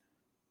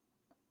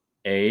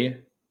A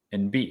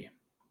and B.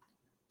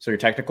 So your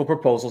technical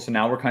proposal, so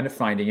now we're kind of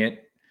finding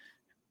it.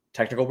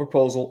 Technical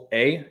proposal,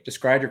 A,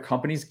 describe your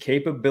company's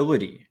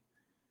capability,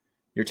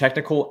 your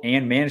technical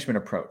and management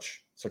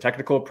approach. So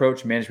technical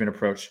approach, management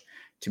approach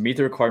to meet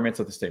the requirements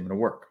of the statement of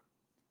work.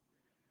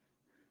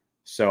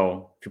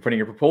 So if you're putting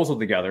your proposal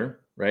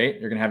together, right,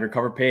 you're going to have your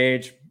cover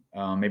page,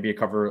 maybe a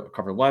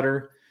cover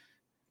letter,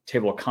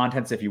 table of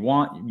contents if you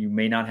want. You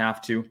may not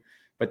have to.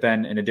 But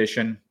then in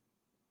addition,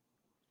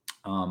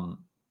 you're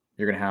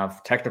going to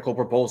have technical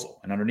proposal.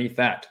 And underneath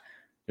that,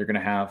 you're going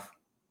to have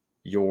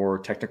your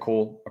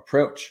technical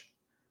approach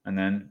and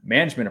then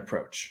management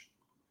approach.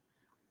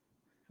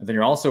 And then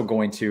you're also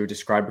going to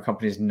describe your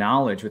company's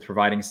knowledge with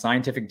providing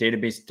scientific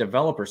database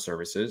developer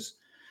services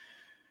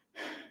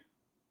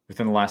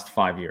within the last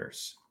 5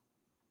 years,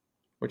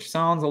 which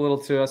sounds a little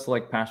to us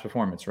like past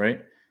performance,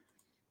 right?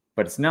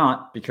 But it's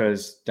not,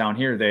 because down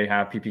here they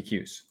have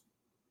PPQs.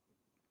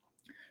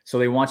 So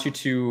they want you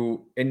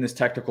to, in this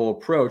technical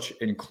approach,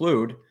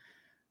 include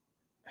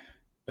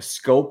a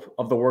scope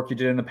of the work you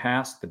did in the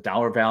past, the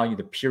dollar value,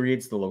 the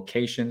periods, the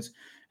locations,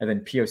 and then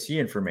POC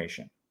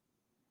information.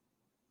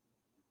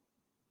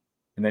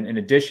 And then in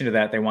addition to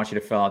that, they want you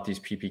to fill out these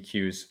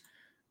PPQs,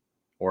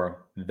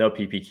 or the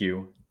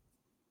PPQ,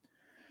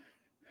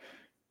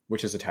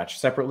 which is attached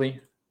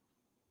separately,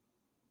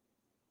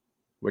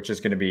 which is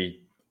going to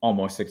be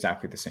almost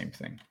exactly the same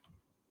thing.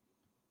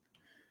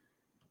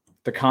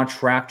 The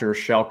contractor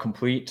shall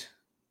complete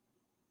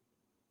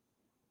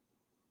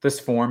this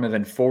form and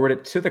then forward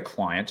it to the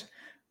client,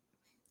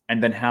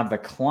 and then have the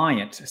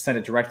client send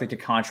it directly to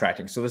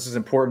contracting. So this is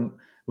an important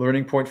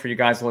learning point for you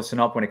guys to listen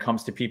up when it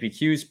comes to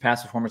PPQs,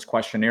 past performance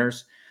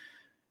questionnaires.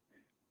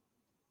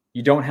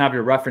 You don't have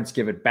your reference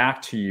give it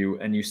back to you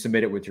and you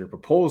submit it with your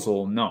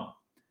proposal. No,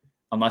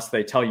 unless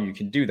they tell you you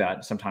can do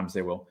that. Sometimes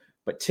they will.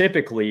 But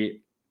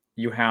typically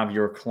you have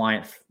your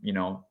client,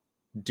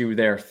 do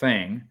their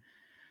thing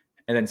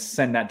and then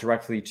send that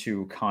directly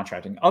to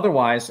contracting.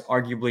 Otherwise,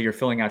 arguably, you're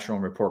filling out your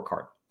own report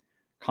card.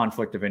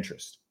 Conflict of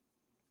interest.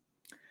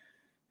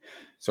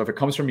 So if it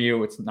comes from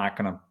you, it's not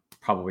going to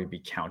probably be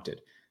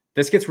counted.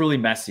 This gets really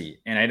messy.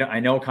 And I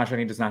know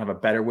contracting does not have a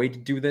better way to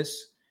do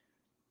this,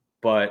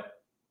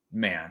 but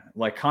man,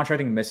 like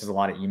contracting misses a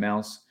lot of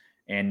emails.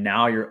 And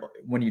now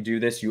when you do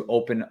this, you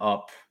open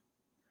up.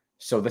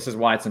 So this is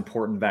why it's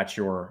important that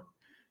your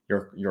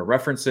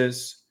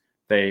references,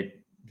 they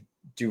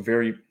do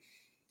very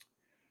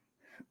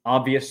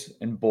obvious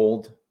and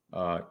bold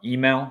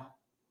email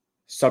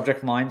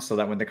subject lines, so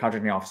that when the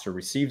contracting officer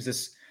receives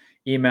this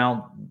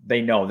email,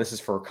 they know this is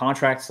for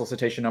contract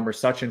solicitation number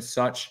such and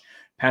such,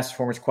 past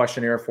performance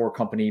questionnaire for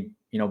company,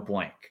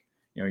 blank.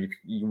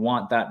 You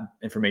want that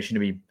information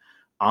to be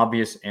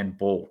obvious and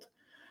bold.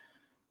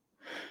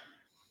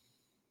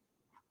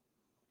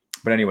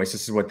 But anyways,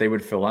 this is what they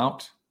would fill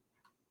out.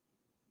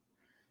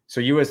 So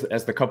you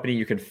as the company,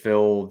 you can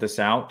fill this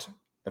out,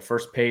 the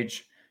first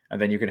page, and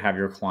then you can have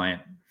your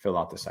client fill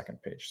out the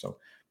second page. So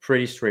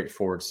pretty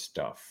straightforward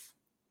stuff.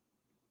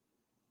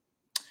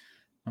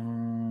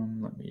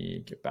 Let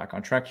me get back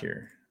on track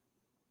here.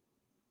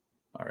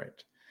 All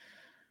right.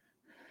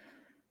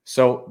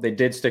 So they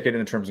did stick it in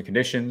the terms and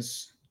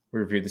conditions. We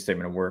reviewed the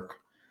statement of work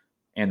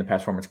and the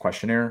past performance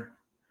questionnaire.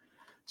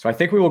 So I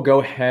think we will go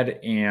ahead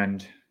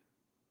and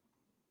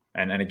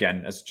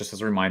again, just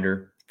as a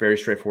reminder, very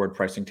straightforward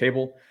pricing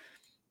table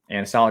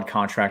and a solid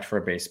contract for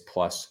a base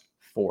plus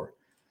 4.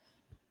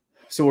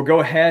 So we'll go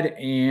ahead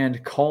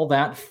and call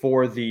that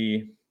for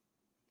the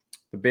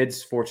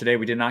bids for today.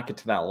 We did not get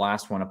to that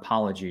last one.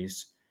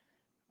 Apologies.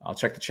 I'll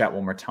check the chat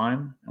one more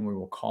time and we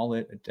will call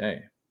it a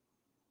day.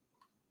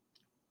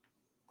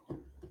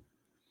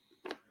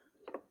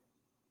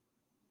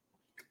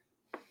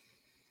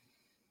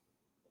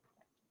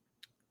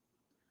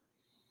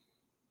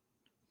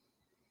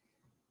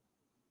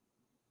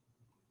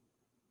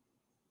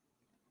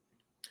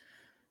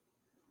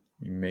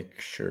 Make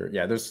sure.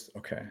 Yeah,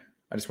 okay.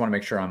 I just want to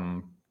make sure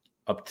I'm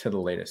up to the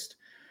latest.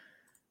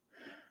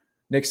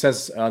 Nick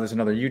says there's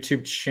another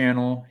YouTube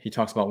channel. He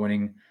talks about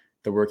winning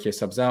the work he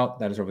subs out.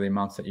 That is over the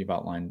amounts that you've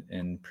outlined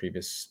in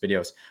previous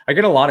videos. I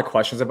get a lot of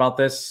questions about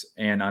this,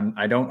 and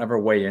I don't ever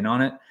weigh in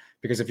on it,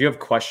 because if you have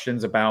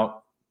questions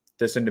about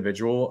this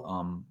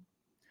individual,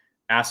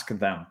 ask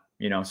them.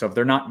 So if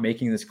they're not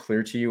making this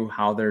clear to you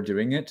how they're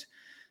doing it,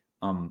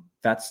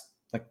 that's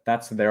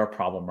their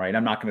problem, right?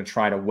 I'm not going to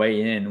try to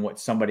weigh in what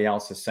somebody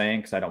else is saying,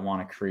 because I don't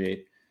want to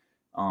create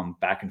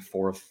back and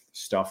forth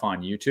stuff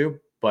on YouTube.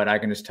 But I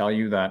can just tell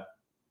you that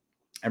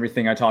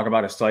everything I talk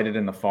about is cited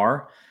in the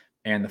FAR,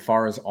 and the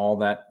FAR is all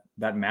that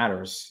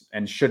matters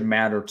and should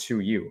matter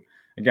to you.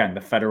 Again,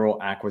 the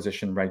federal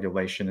acquisition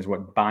regulation is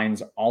what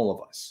binds all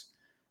of us.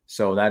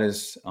 So that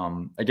is,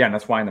 again,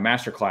 that's why in the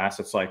masterclass,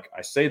 it's like,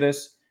 I say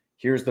this,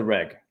 here's the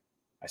reg.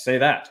 I say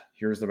that,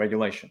 here's the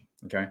regulation,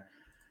 okay?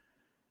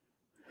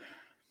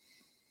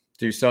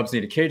 Do subs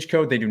need a cage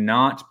code? They do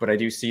not, but I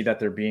do see that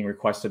they're being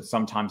requested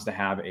sometimes to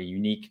have a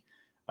unique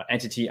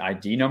entity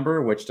ID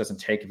number, which doesn't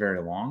take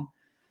very long,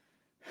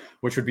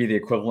 which would be the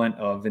equivalent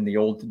of, in the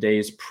old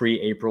days,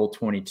 pre-April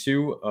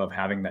 22, of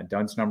having that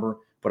DUNS number.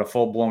 But a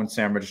full-blown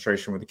SAM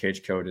registration with a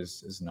cage code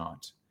is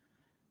not,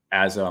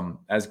 as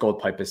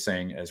Goldpipe is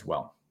saying as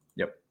well.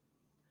 Yep.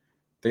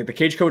 The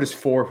cage code is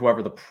for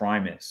whoever the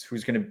prime is,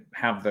 who's going to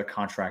have the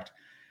contract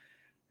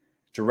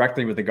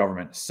directly with the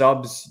government.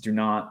 Subs do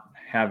not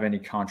have any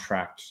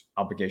contract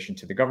obligation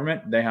to the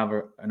government. They have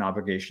an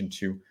obligation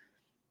to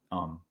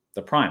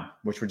the prime,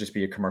 which would just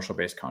be a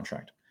commercial-based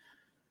contract.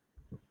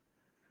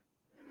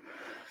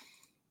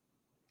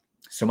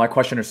 So my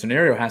question or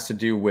scenario has to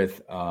do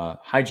with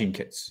hygiene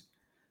kits.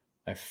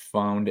 I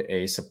found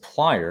a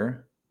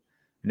supplier,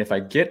 and if I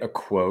get a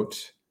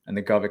quote and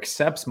the gov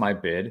accepts my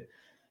bid,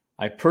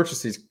 I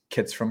purchase these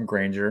kits from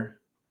Granger,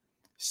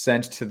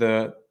 sent to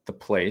the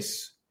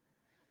place.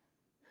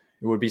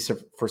 It would be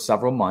for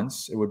several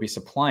months. It would be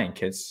supplying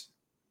kits.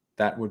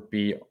 That would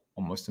be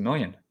almost $1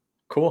 million.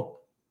 Cool.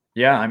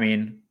 Yeah, I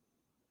mean,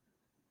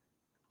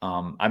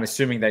 I'm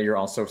assuming that you're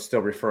also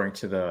still referring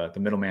to the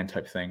middleman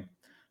type thing.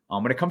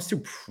 When it comes to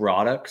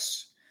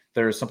products,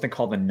 there's something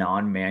called the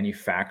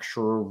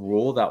non-manufacturer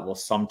rule that will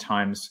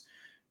sometimes,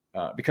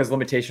 because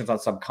limitations on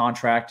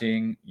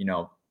subcontracting,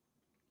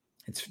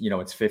 it's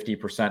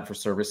 50% for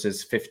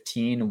services,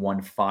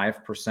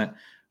 15%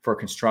 for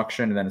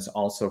construction, and then it's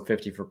also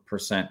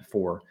 50%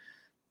 for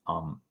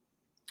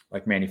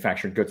like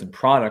manufactured goods and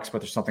products.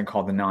 But there's something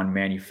called the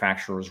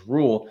non-manufacturer's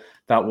rule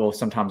that will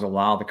sometimes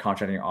allow the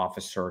contracting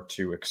officer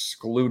to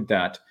exclude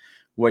that,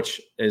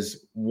 which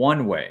is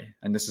one way,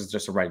 and this is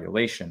just a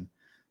regulation,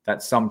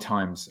 that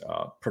sometimes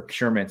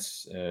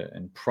procurements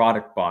and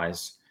product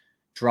buys,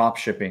 drop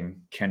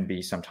shipping can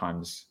be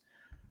sometimes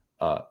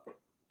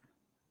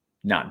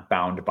not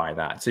bound by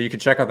that. So you can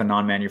check out the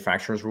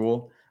non-manufacturer's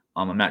rule.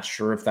 I'm not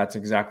sure if that's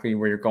exactly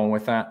where you're going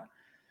with that.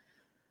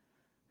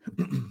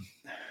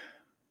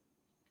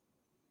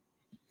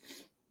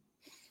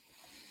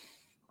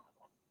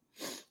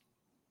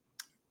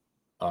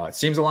 It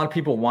seems a lot of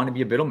people want to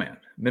be a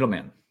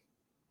middleman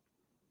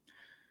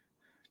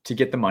to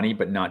get the money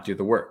but not do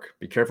the work.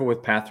 Be careful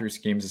with path-through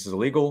schemes. This is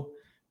illegal.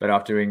 Better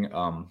off doing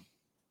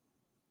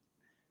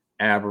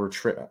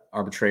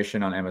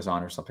arbitration on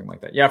Amazon or something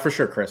like that. Yeah, for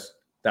sure, Chris.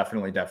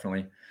 Definitely.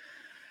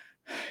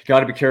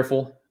 Got to be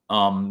careful.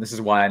 This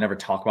is why I never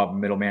talk about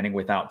middlemaning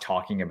without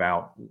talking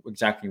about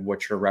exactly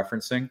what you're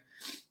referencing.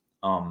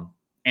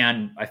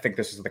 And I think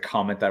this is the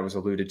comment that was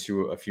alluded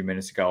to a few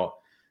minutes ago.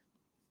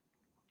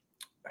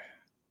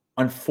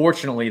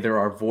 Unfortunately, there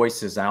are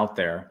voices out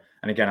there.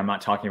 And again, I'm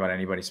not talking about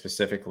anybody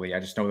specifically. I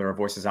just know there are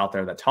voices out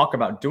there that talk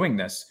about doing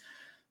this,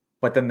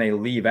 but then they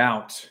leave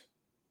out,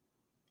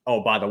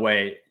 oh, by the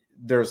way,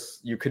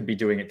 you could be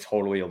doing it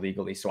totally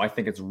illegally. So I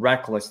think it's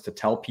reckless to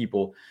tell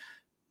people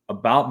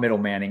about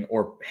middlemaning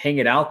or hang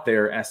it out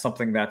there as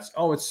something that's,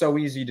 oh, it's so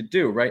easy to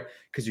do, right?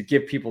 Because you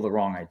give people the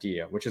wrong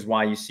idea, which is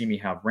why you see me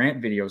have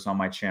rant videos on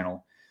my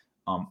channel.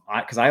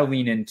 Because I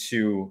lean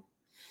into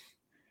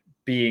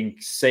being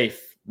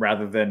safe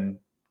rather than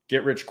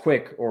get rich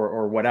quick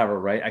or whatever,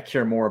 right? I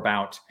care more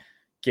about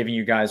giving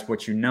you guys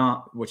what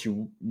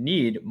you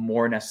need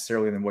more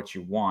necessarily than what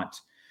you want.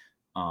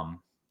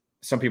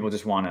 Some people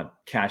just want to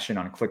cash in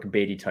on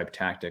clickbaity type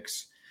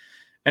tactics.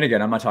 And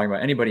again, I'm not talking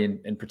about anybody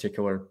in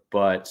particular,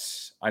 but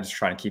I just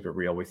try to keep it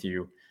real with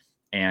you.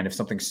 And if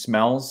something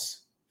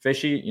smells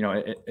fishy,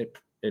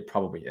 it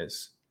probably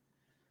is.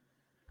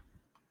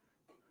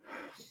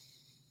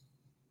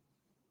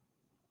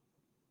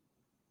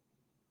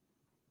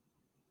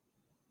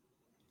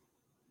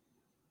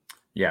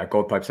 Yeah,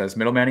 Goldpipe says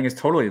middlemaning is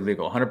totally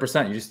illegal,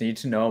 100%. You just need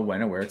to know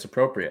when and where it's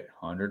appropriate,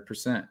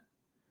 100%.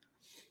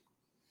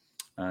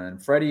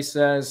 And Freddie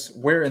says,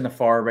 where in the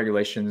FAR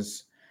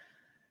regulations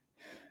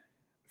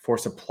for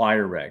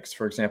supplier regs?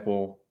 For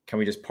example, can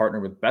we just partner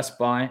with Best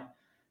Buy,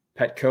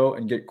 Petco,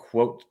 and get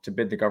quote to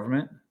bid the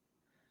government?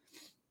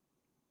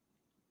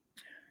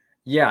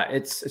 Yeah,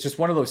 it's just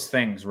one of those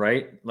things,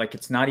 right? Like,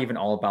 it's not even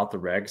all about the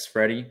regs,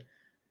 Freddie.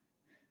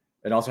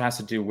 It also has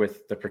to do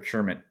with the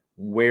procurement,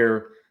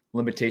 where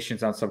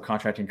limitations on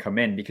subcontracting come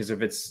in, because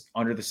if it's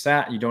under the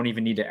SAT, you don't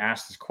even need to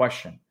ask this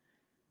question.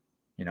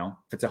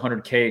 If it's a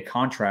 100K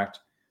contract,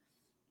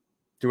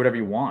 do whatever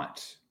you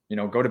want,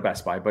 go to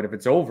Best Buy. But if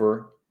it's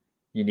over,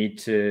 you need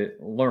to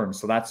learn.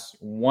 So that's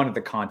one of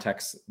the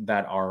contexts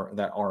that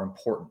are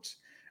important.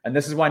 And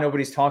this is why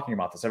nobody's talking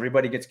about this.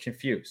 Everybody gets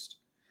confused.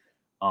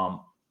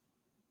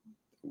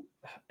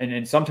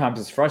 And sometimes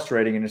it's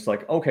frustrating, and it's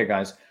like, okay,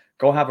 guys,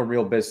 go have a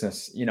real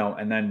business,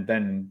 and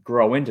then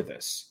grow into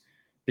this.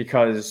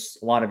 Because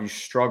a lot of you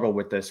struggle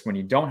with this when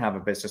you don't have a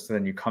business, and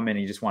then you come in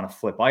and you just want to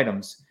flip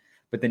items,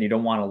 but then you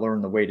don't want to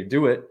learn the way to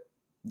do it.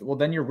 Well,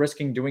 then you're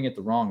risking doing it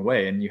the wrong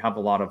way. And you have a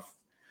lot of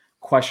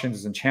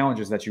questions and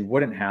challenges that you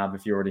wouldn't have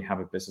if you already have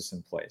a business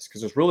in place.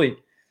 Because there's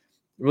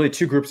really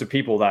two groups of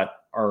people that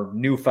are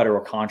new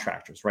federal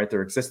contractors, right? There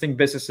are existing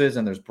businesses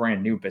and there's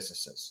brand new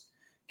businesses.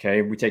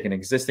 Okay. We take an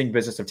existing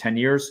business of 10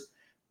 years,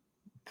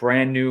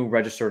 brand new,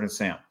 registered in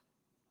SAM.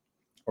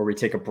 Or we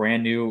take a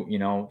brand new,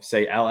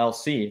 say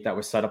LLC that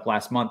was set up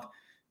last month,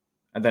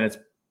 and then it's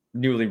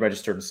newly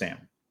registered in SAM.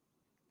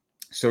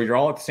 So you're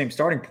all at the same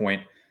starting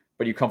point,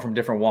 but you come from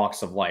different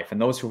walks of life. And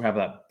those who have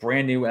that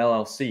brand new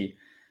LLC,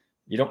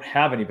 you don't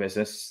have any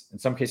business. In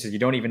some cases, you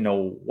don't even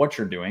know what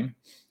you're doing.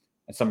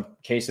 In some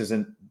cases,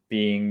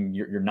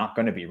 you're not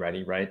going to be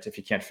ready, right? If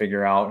you can't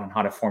figure out on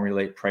how to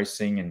formulate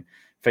pricing and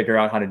figure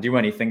out how to do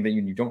anything, that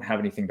you don't have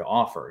anything to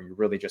offer. You're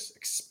really just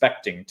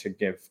expecting to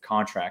give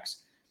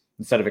contracts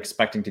instead of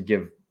expecting to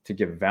give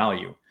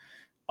value.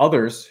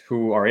 Others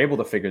who are able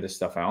to figure this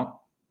stuff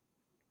out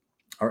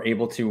are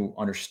able to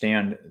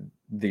understand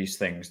these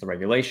things, the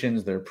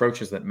regulations, the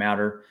approaches that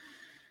matter.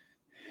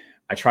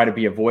 I try to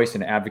be a voice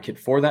and advocate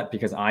for that,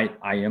 because I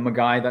am a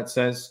guy that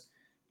says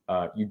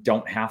you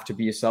don't have to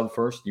be a sub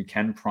first. You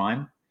can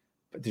prime,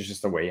 but there's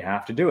just a way you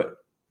have to do it.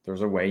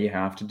 There's a way you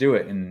have to do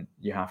it, and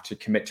you have to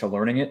commit to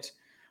learning it.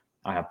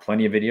 I have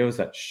plenty of videos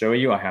that show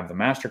you. I have the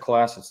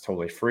masterclass. It's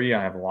totally free.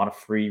 I have a lot of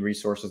free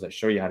resources that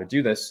show you how to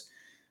do this,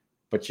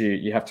 but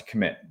you have to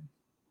commit.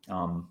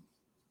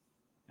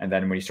 And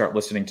then when you start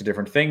listening to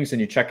different things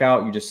and you check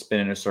out, you just spin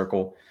in a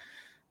circle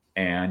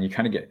and you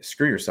kind of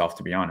screw yourself,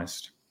 to be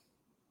honest.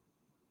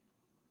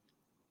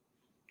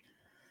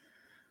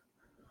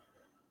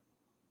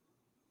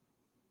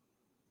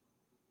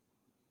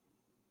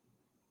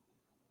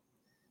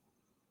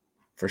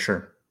 For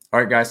sure. All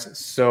right, guys.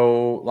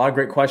 So a lot of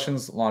great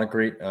questions, a lot of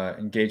great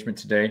engagement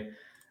today.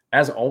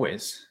 As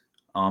always,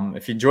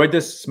 if you enjoyed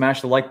this,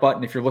 smash the like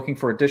button. If you're looking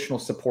for additional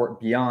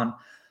support beyond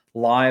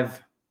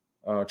live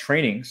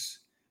trainings,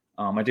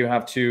 I do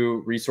have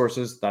 2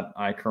 resources that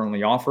I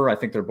currently offer. I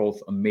think they're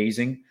both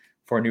amazing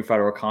for new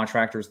federal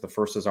contractors. The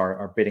first is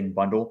our bidding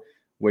bundle,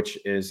 which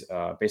is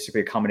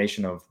basically a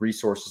combination of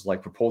resources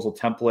like proposal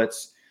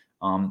templates,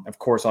 of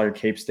course, all your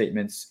CAPE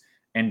statements.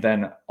 And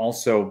then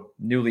also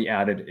newly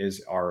added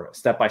is our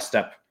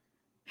step-by-step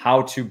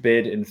how to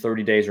bid in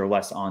 30 days or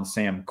less on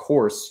SAM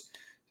course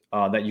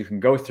that you can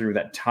go through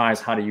that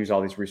ties how to use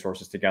all these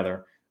resources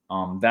together.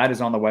 That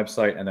is on the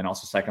website. And then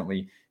also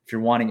secondly, if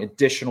you're wanting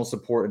additional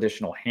support,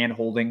 additional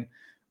hand-holding,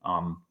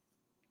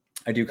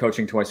 I do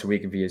coaching twice a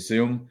week via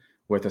Zoom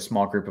with a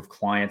small group of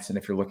clients. And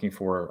if you're looking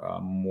for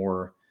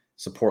more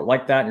support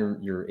like that,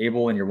 you're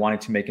able and you're wanting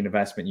to make an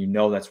investment,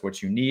 that's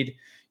what you need.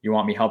 You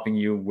want me helping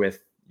you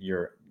with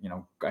your,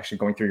 actually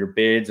going through your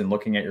bids and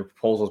looking at your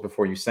proposals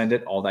before you send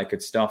it, all that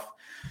good stuff.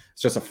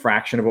 It's just a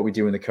fraction of what we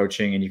do in the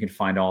coaching. And you can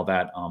find all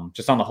that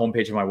just on the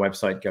homepage of my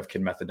website,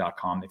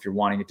 govkidmethod.com, if you're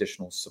wanting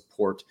additional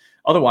support.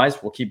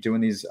 Otherwise, we'll keep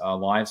doing these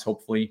lives,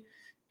 hopefully.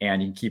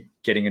 And you can keep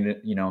getting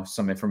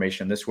some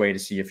information this way to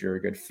see if you're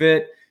a good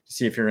fit, to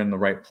see if you're in the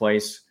right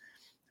place,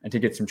 and to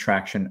get some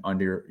traction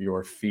under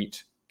your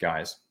feet,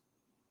 guys.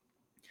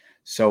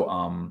 So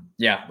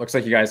looks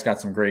like you guys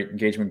got some great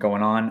engagement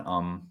going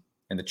on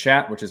in the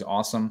chat, which is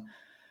awesome.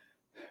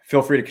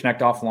 Feel free to connect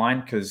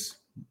offline, because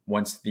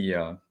once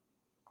the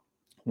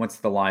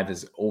live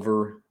is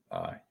over,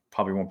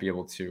 probably won't be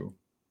able to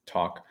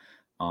talk.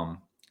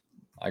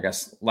 I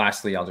guess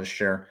lastly, I'll just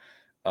share.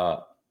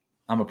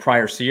 I'm a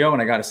prior CEO,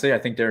 and I got to say, I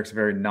think Derek's a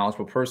very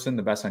knowledgeable person,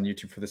 the best on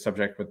YouTube for the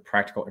subject with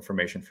practical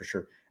information for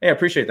sure. Hey, I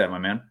appreciate that, my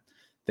man.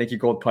 Thank you,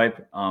 Gold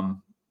Pipe.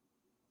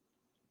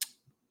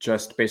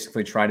 Just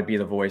basically try to be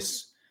the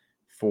voice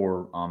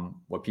for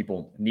what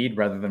people need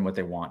rather than what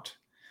they want.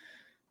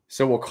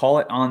 So we'll call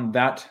it on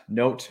that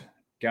note,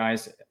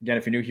 guys. Again,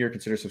 if you're new here,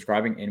 consider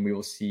subscribing, and we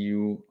will see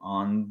you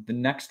on the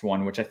next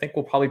one, which I think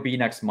will probably be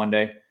next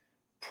Monday,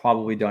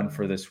 probably done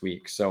for this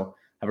week. So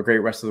have a great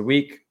rest of the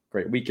week,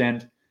 great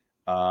weekend,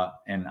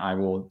 and I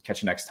will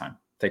catch you next time.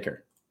 Take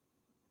care.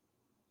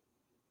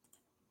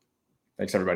 Thanks, everybody.